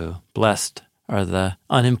to you. Blessed are the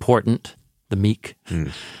unimportant, the meek.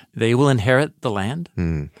 They will inherit the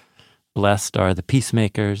land. Blessed are the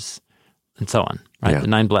peacemakers, and so on, right? Yeah. The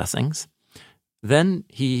 9 blessings. Then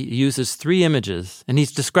he uses 3 images, and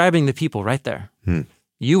he's describing the people right there.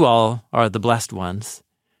 You all are the blessed ones,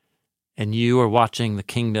 and you are watching the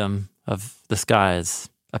kingdom of the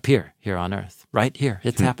skies appear here on earth, right here.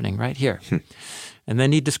 It's happening right here. And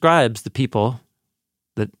then he describes the people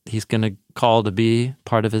that he's going to call to be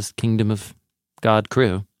part of his kingdom of God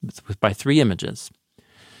crew by 3 images.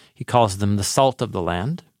 He calls them the salt of the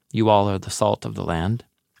land. You all are the salt of the land.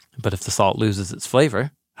 But if the salt loses its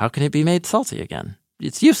flavor, how can it be made salty again?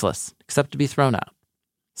 It's useless except to be thrown out.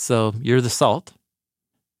 So you're the salt.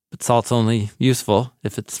 But salt's only useful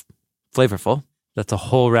if it's flavorful. That's a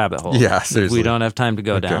whole rabbit hole. Yeah, seriously. We don't have time to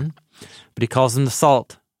go down. But he calls them the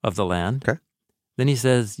salt of the land. Okay. Then he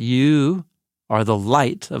says, you are the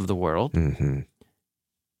light of the world.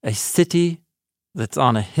 A city that's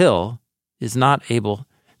on a hill is not able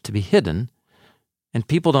to be hidden. And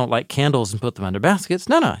people don't light candles and put them under baskets.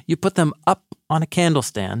 No. You put them up on a candle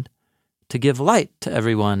stand to give light to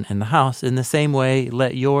everyone in the house. In the same way,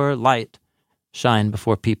 let your light shine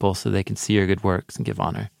before people so they can see your good works and give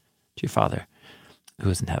honor to your Father who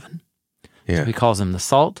is in heaven. Yeah. So he calls him the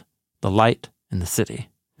salt, the light, and the city.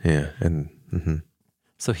 Yeah. And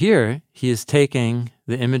So here he is taking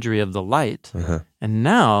the imagery of the light and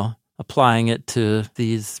now applying it to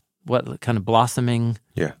these what kind of blossoming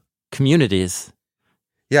communities.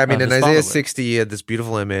 Yeah, I mean, of in his Isaiah followers. 60, you had this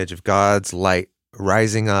beautiful image of God's light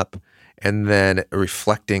rising up and then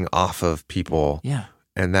reflecting off of people. Yeah.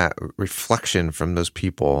 And that reflection from those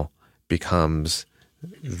people becomes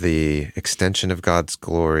the extension of God's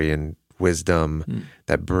glory and wisdom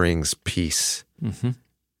that brings peace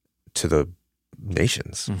to the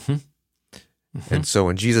nations. And so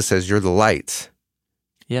when Jesus says, you're the light,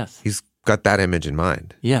 Yes. he's got that image in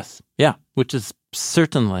mind. Yes. Yeah. Which is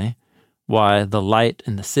certainly why the light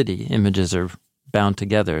and the city images are bound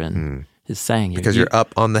together in his saying. Because you're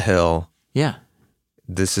up on the hill. Yeah.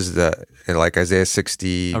 This is like Isaiah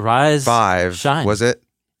 65, Arise, shine. was it?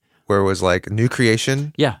 Where it was like new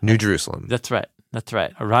creation, Yeah. New Jerusalem. That's right. That's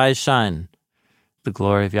right. Arise, shine. The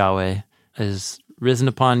glory of Yahweh is risen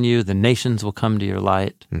upon you. The nations will come to your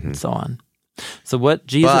light, and so on. So what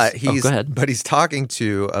Jesus... go ahead. But he's talking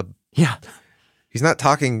to he's not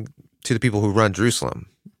talking to the people who run Jerusalem.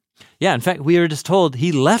 Yeah, in fact, we were just told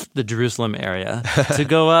he left the Jerusalem area to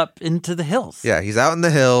go up into the hills. Yeah, he's out in the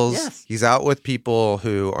hills. Yes. He's out with people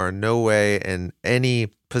who are no way in any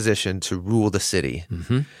position to rule the city.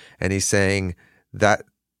 And he's saying that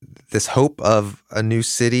this hope of a new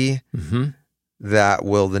city that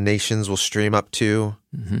the nations will stream up to,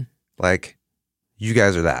 like, you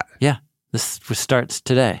guys are that. Yeah, this starts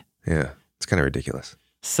today. Yeah, it's kind of ridiculous.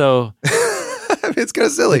 So... I mean, it's kind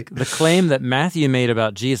of silly. The claim that Matthew made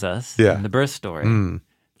about Jesus in the birth story,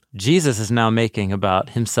 Jesus is now making about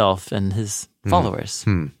himself and his followers.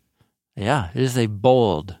 Yeah, it is a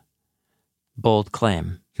bold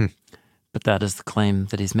claim. But that is the claim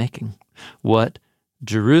that he's making. What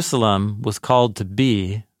Jerusalem was called to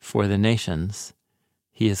be for the nations,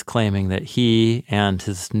 he is claiming that he and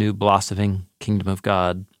his new blossoming kingdom of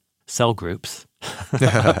God cell groups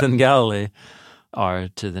up in Galilee are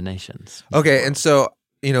to the nations. Okay, and so,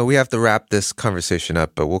 we have to wrap this conversation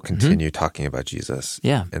up, but we'll continue talking about Jesus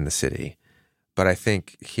in the city. But I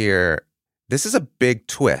think here, this is a big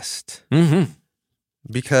twist.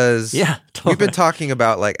 Because we've been talking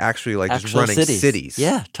about just running cities.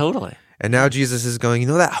 Yeah, totally. And now Jesus is going,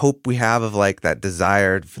 that hope we have of that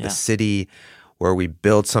desire for the city where we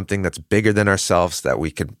build something that's bigger than ourselves, that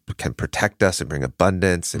we can protect us and bring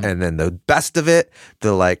abundance. And then the best of it,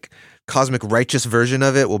 the cosmic righteous version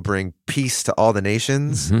of it will bring peace to all the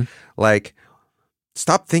nations.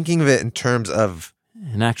 Stop thinking of it in terms of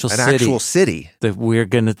an actual city that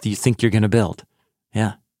you think you're gonna build.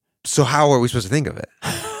 Yeah. So how are we supposed to think of it?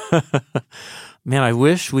 Man, I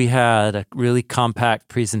wish we had a really compact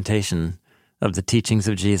presentation of the teachings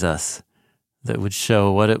of Jesus that would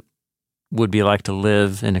show what it would be like to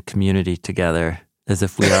live in a community together, as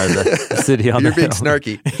if we are the city on the hill. You're being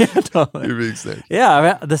snarky. Yeah, totally. You're being snarky.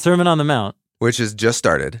 Yeah, the Sermon on the Mount. Which has just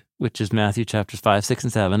started. Which is Matthew chapters 5, 6,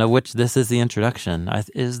 and 7, of which this is the introduction,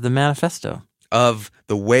 is the manifesto. Of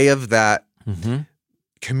the way of that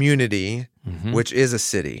community, which is a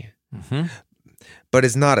city, but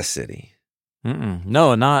is not a city.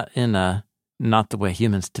 No, not the way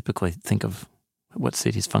humans typically think of what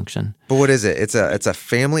cities function. But what is it? It's a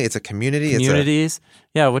family. It's a community. Communities.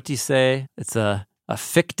 What do you say? It's a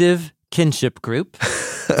fictive kinship group.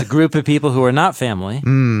 It's a group of people who are not family.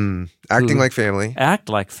 Acting like family. Act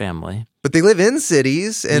like family. But they live in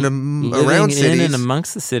cities and around cities. Living in and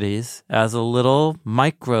amongst the cities as a little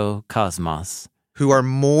microcosmos. Who are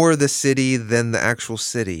more the city than the actual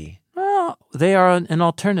city. Well, they are an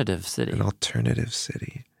alternative city. An alternative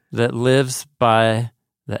city. That lives by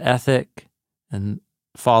the ethic and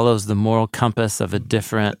follows the moral compass of a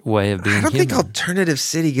different way of being human. I don't think alternative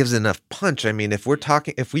city gives enough punch. I mean, if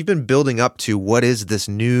we've been building up to what is this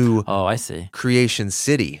new creation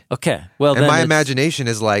city. Okay. Well, and my imagination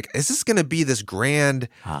is is this going to be this grand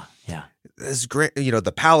this grand,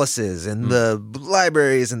 the palaces and the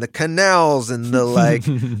libraries and the canals and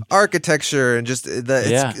the architecture and just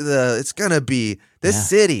it's going to be this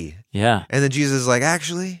city. Yeah. And then Jesus is like,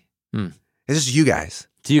 actually, it's just you guys.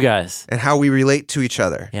 It's you guys. And how we relate to each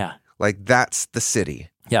other. Yeah. That's the city.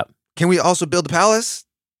 Yep. Can we also build a palace?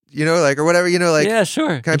 Or whatever, Yeah,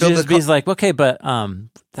 sure. Can I build he's like, okay, but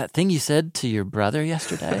that thing you said to your brother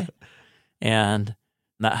yesterday and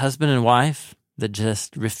that husband and wife that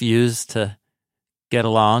just refuse to get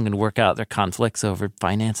along and work out their conflicts over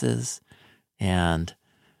finances, and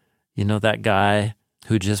that guy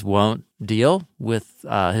who just won't deal with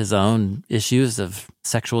his own issues of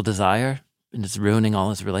sexual desire and it's ruining all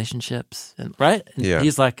his relationships, and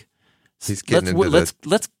he's like,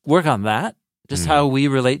 let's work on that, just how we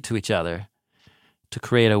relate to each other, to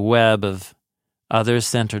create a web of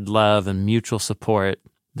others-centered love and mutual support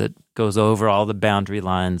that goes over all the boundary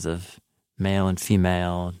lines of male and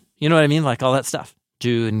female. You know what I mean? All that stuff.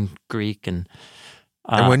 Jew and Greek. And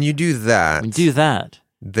when you do that,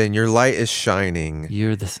 then your light is shining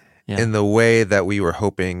in the way that we were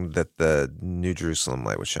hoping that the New Jerusalem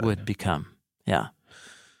light would shine. Would become. Yeah.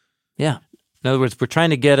 Yeah. In other words, we're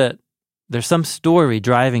trying to get at, there's some story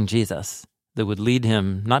driving Jesus that would lead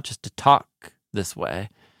him not just to talk this way,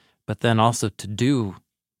 but then also to do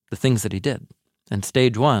the things that he did. And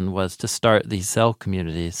stage one was to start these cell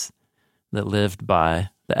communities that lived by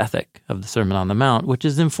the ethic of the Sermon on the Mount, which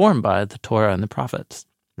is informed by the Torah and the prophets,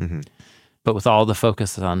 but with all the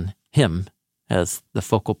focus on him as the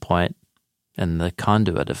focal point and the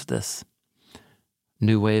conduit of this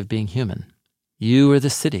new way of being human. You are the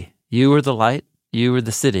city. You are the light. You are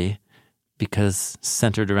the city, because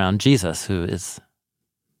centered around Jesus, who is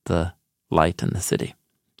the light in the city.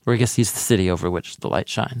 Or I guess he's the city over which the light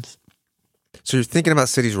shines. So you're thinking about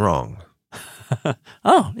cities wrong.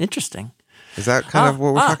 Oh, interesting. Is that kind of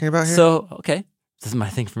what we're talking about here? So, okay, this is my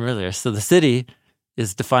thing from earlier. So the city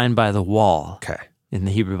is defined by the wall in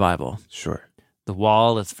the Hebrew Bible. Sure. The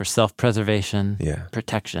wall is for self-preservation,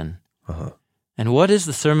 protection. And what is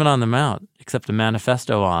the Sermon on the Mount except a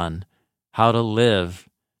manifesto on how to live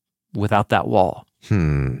without that wall?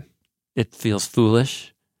 It feels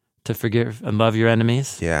foolish to forgive and love your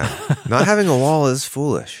enemies. Yeah. Not having a wall is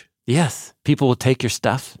foolish. Yes. People will take your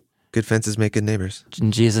stuff. Good fences make good neighbors.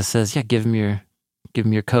 And Jesus says, yeah, give them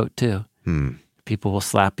your coat too. People will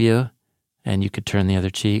slap you and you could turn the other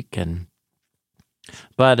cheek.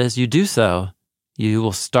 But as you do so, you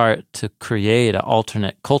will start to create an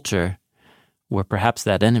alternate culture where perhaps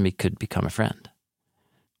that enemy could become a friend.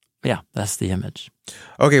 Yeah, that's the image.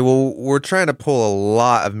 Okay, well, we're trying to pull a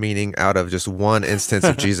lot of meaning out of just one instance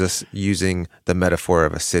of Jesus using the metaphor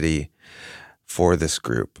of a city for this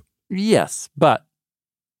group. Yes, but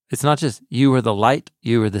it's not just you are the light,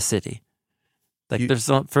 you are the city. Like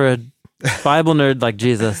for a Bible nerd like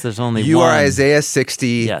Jesus, there's only you one. are Isaiah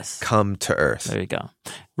 60, come to earth. There you go.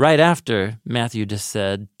 Right after, Matthew just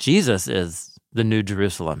said, Jesus is the new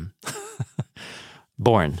Jerusalem,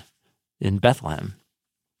 born in Bethlehem.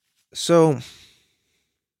 So,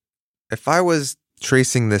 if I was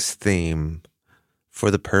tracing this theme for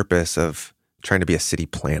the purpose of trying to be a city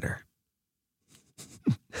planner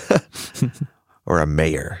or a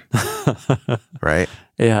mayor, right?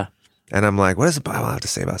 Yeah. And I'm like, what does the Bible have to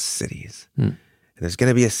say about cities? And there's going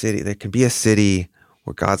to be a city. There can be a city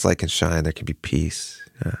where God's light can shine. There can be peace.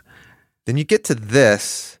 Then you get to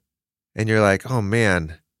this and you're like, oh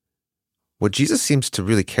man, what Jesus seems to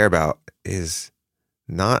really care about is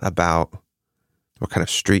not about what kind of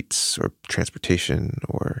streets or transportation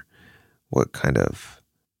or what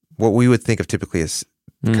we would think of typically as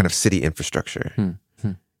kind of city infrastructure.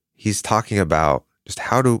 He's talking about just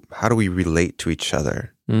how do we relate to each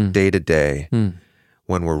other day to day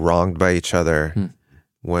when we're wronged by each other,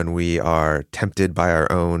 when we are tempted by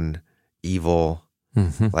our own evil.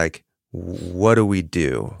 Like, what do we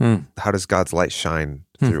do? How does God's light shine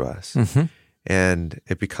through us? And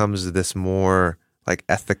it becomes this more like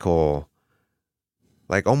ethical,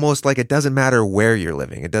 like almost like it doesn't matter where you're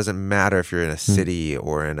living. It doesn't matter if you're in a city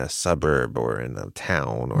or in a suburb or in a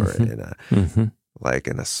town or in a like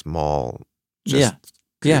in a small sure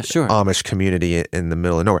Amish community in the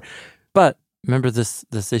middle of nowhere. But remember this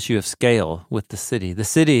issue of scale with the city. The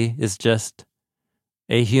city is just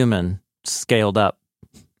a human scaled up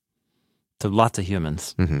to lots of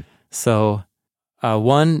humans. So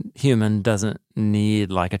one human doesn't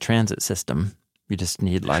need like a transit system. You just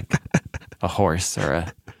need like a horse or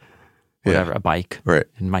a bike, right?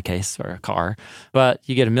 In my case, or a car. But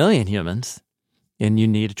you get 1 million humans and you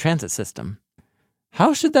need a transit system.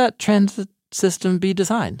 How should that transit system be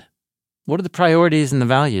designed? What are the priorities and the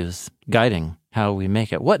values guiding how we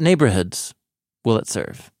make it? What neighborhoods will it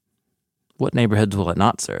serve? What neighborhoods will it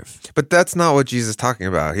not serve? But that's not what Jesus is talking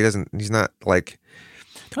about. He's not like,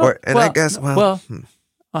 what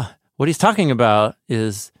he's talking about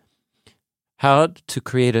is how to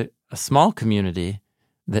create a small community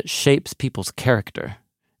that shapes people's character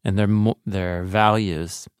and their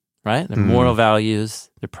values, right? Their moral values,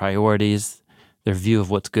 their priorities, their view of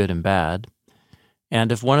what's good and bad.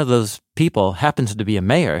 And if one of those people happens to be a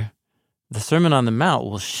mayor, the Sermon on the Mount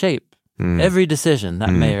will shape every decision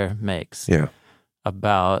that mayor makes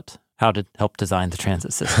about how to help design the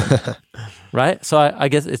transit system, right? So I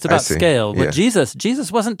guess it's about scale. But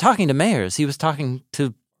Jesus wasn't talking to mayors. He was talking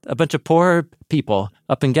to a bunch of poor people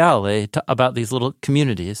up in Galilee about these little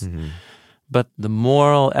communities. But the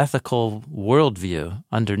moral, ethical worldview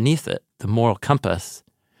underneath it, the moral compass,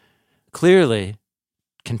 clearly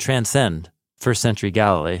can transcend first century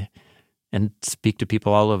Galilee and speak to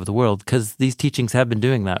people all over the world, because these teachings have been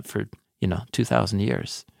doing that for 2,000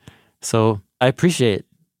 years. So I appreciate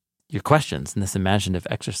your questions in this imaginative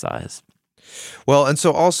exercise. Well, and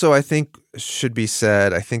so also I think should be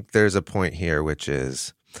said, I think there's a point here, which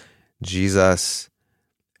is Jesus,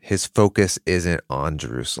 his focus isn't on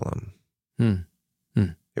Jerusalem.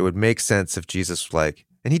 It would make sense if Jesus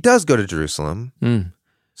and he does go to Jerusalem,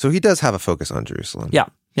 so he does have a focus on Jerusalem.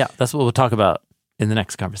 Yeah, that's what we'll talk about in the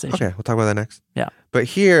next conversation. Okay, we'll talk about that next. Yeah. But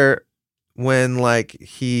here, when when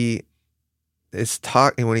he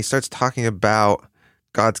starts talking about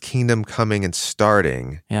God's kingdom coming and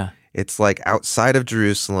starting, it's like outside of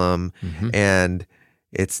Jerusalem, and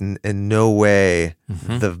it's in no way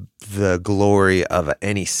the glory of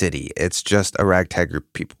any city. It's just a ragtag group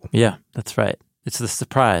of people. Yeah, that's right. It's the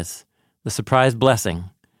surprise blessing.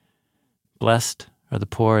 Blessed are the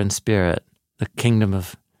poor in spirit. The kingdom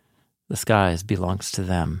of the skies belongs to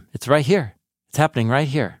them. It's right here. It's happening right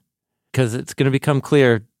here. Because it's going to become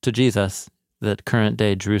clear to Jesus that current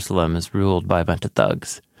day Jerusalem is ruled by a bunch of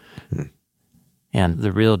thugs. And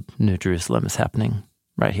the real New Jerusalem is happening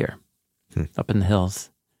right here, up in the hills.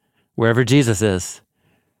 Wherever Jesus is,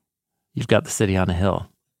 you've got the city on a hill,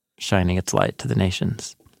 shining its light to the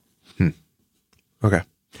nations. Okay.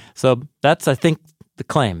 So that's, I think, the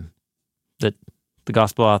claim that the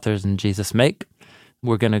gospel authors and Jesus make.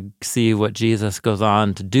 We're going to see what Jesus goes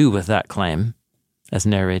on to do with that claim as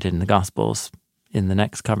narrated in the Gospels in the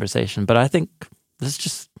next conversation. But I think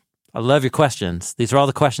I love your questions. These are all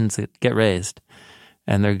the questions that get raised,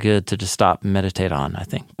 and they're good to just stop and meditate on, I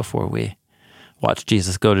think, before we watch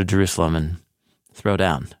Jesus go to Jerusalem and throw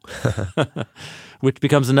down, which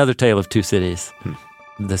becomes another tale of two cities,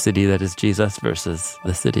 the city that is Jesus versus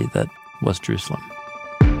the city that was Jerusalem.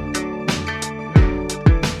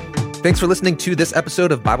 Thanks for listening to this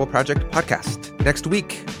episode of Bible Project Podcast. Next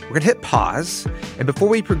week, we're going to hit pause, and before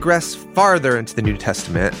we progress farther into the New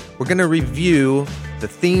Testament, we're going to review the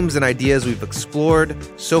themes and ideas we've explored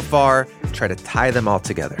so far and try to tie them all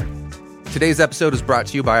together. Today's episode is brought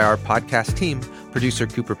to you by our podcast team, producer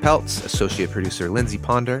Cooper Peltz, associate producer Lindsay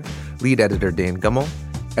Ponder, lead editor Dan Gummel,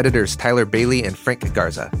 editors Tyler Bailey and Frank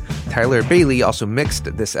Garza. Tyler Bailey also mixed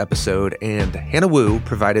this episode, and Hannah Wu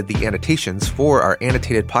provided the annotations for our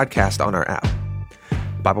annotated podcast on our app.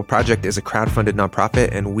 Bible Project is a crowdfunded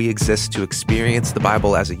nonprofit, and we exist to experience the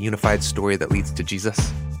Bible as a unified story that leads to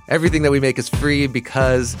Jesus. Everything that we make is free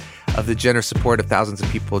because of the generous support of thousands of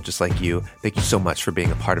people just like you. Thank you so much for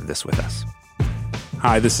being a part of this with us.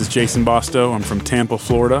 Hi, this is Jason Bostow. I'm from Tampa,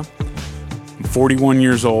 Florida. I'm 41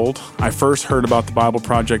 years old. I first heard about the Bible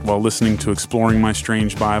Project while listening to Exploring My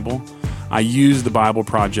Strange Bible. I use the Bible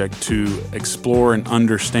Project to explore and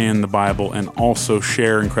understand the Bible and also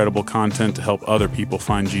share incredible content to help other people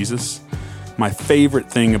find Jesus. My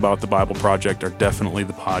favorite thing about the Bible Project are definitely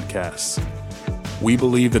the podcasts. We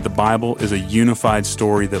believe that the Bible is a unified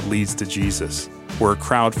story that leads to Jesus. We're a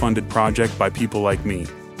crowd-funded project by people like me.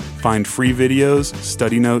 Find free videos,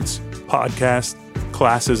 study notes, podcasts,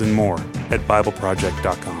 classes, and more at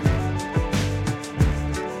BibleProject.com.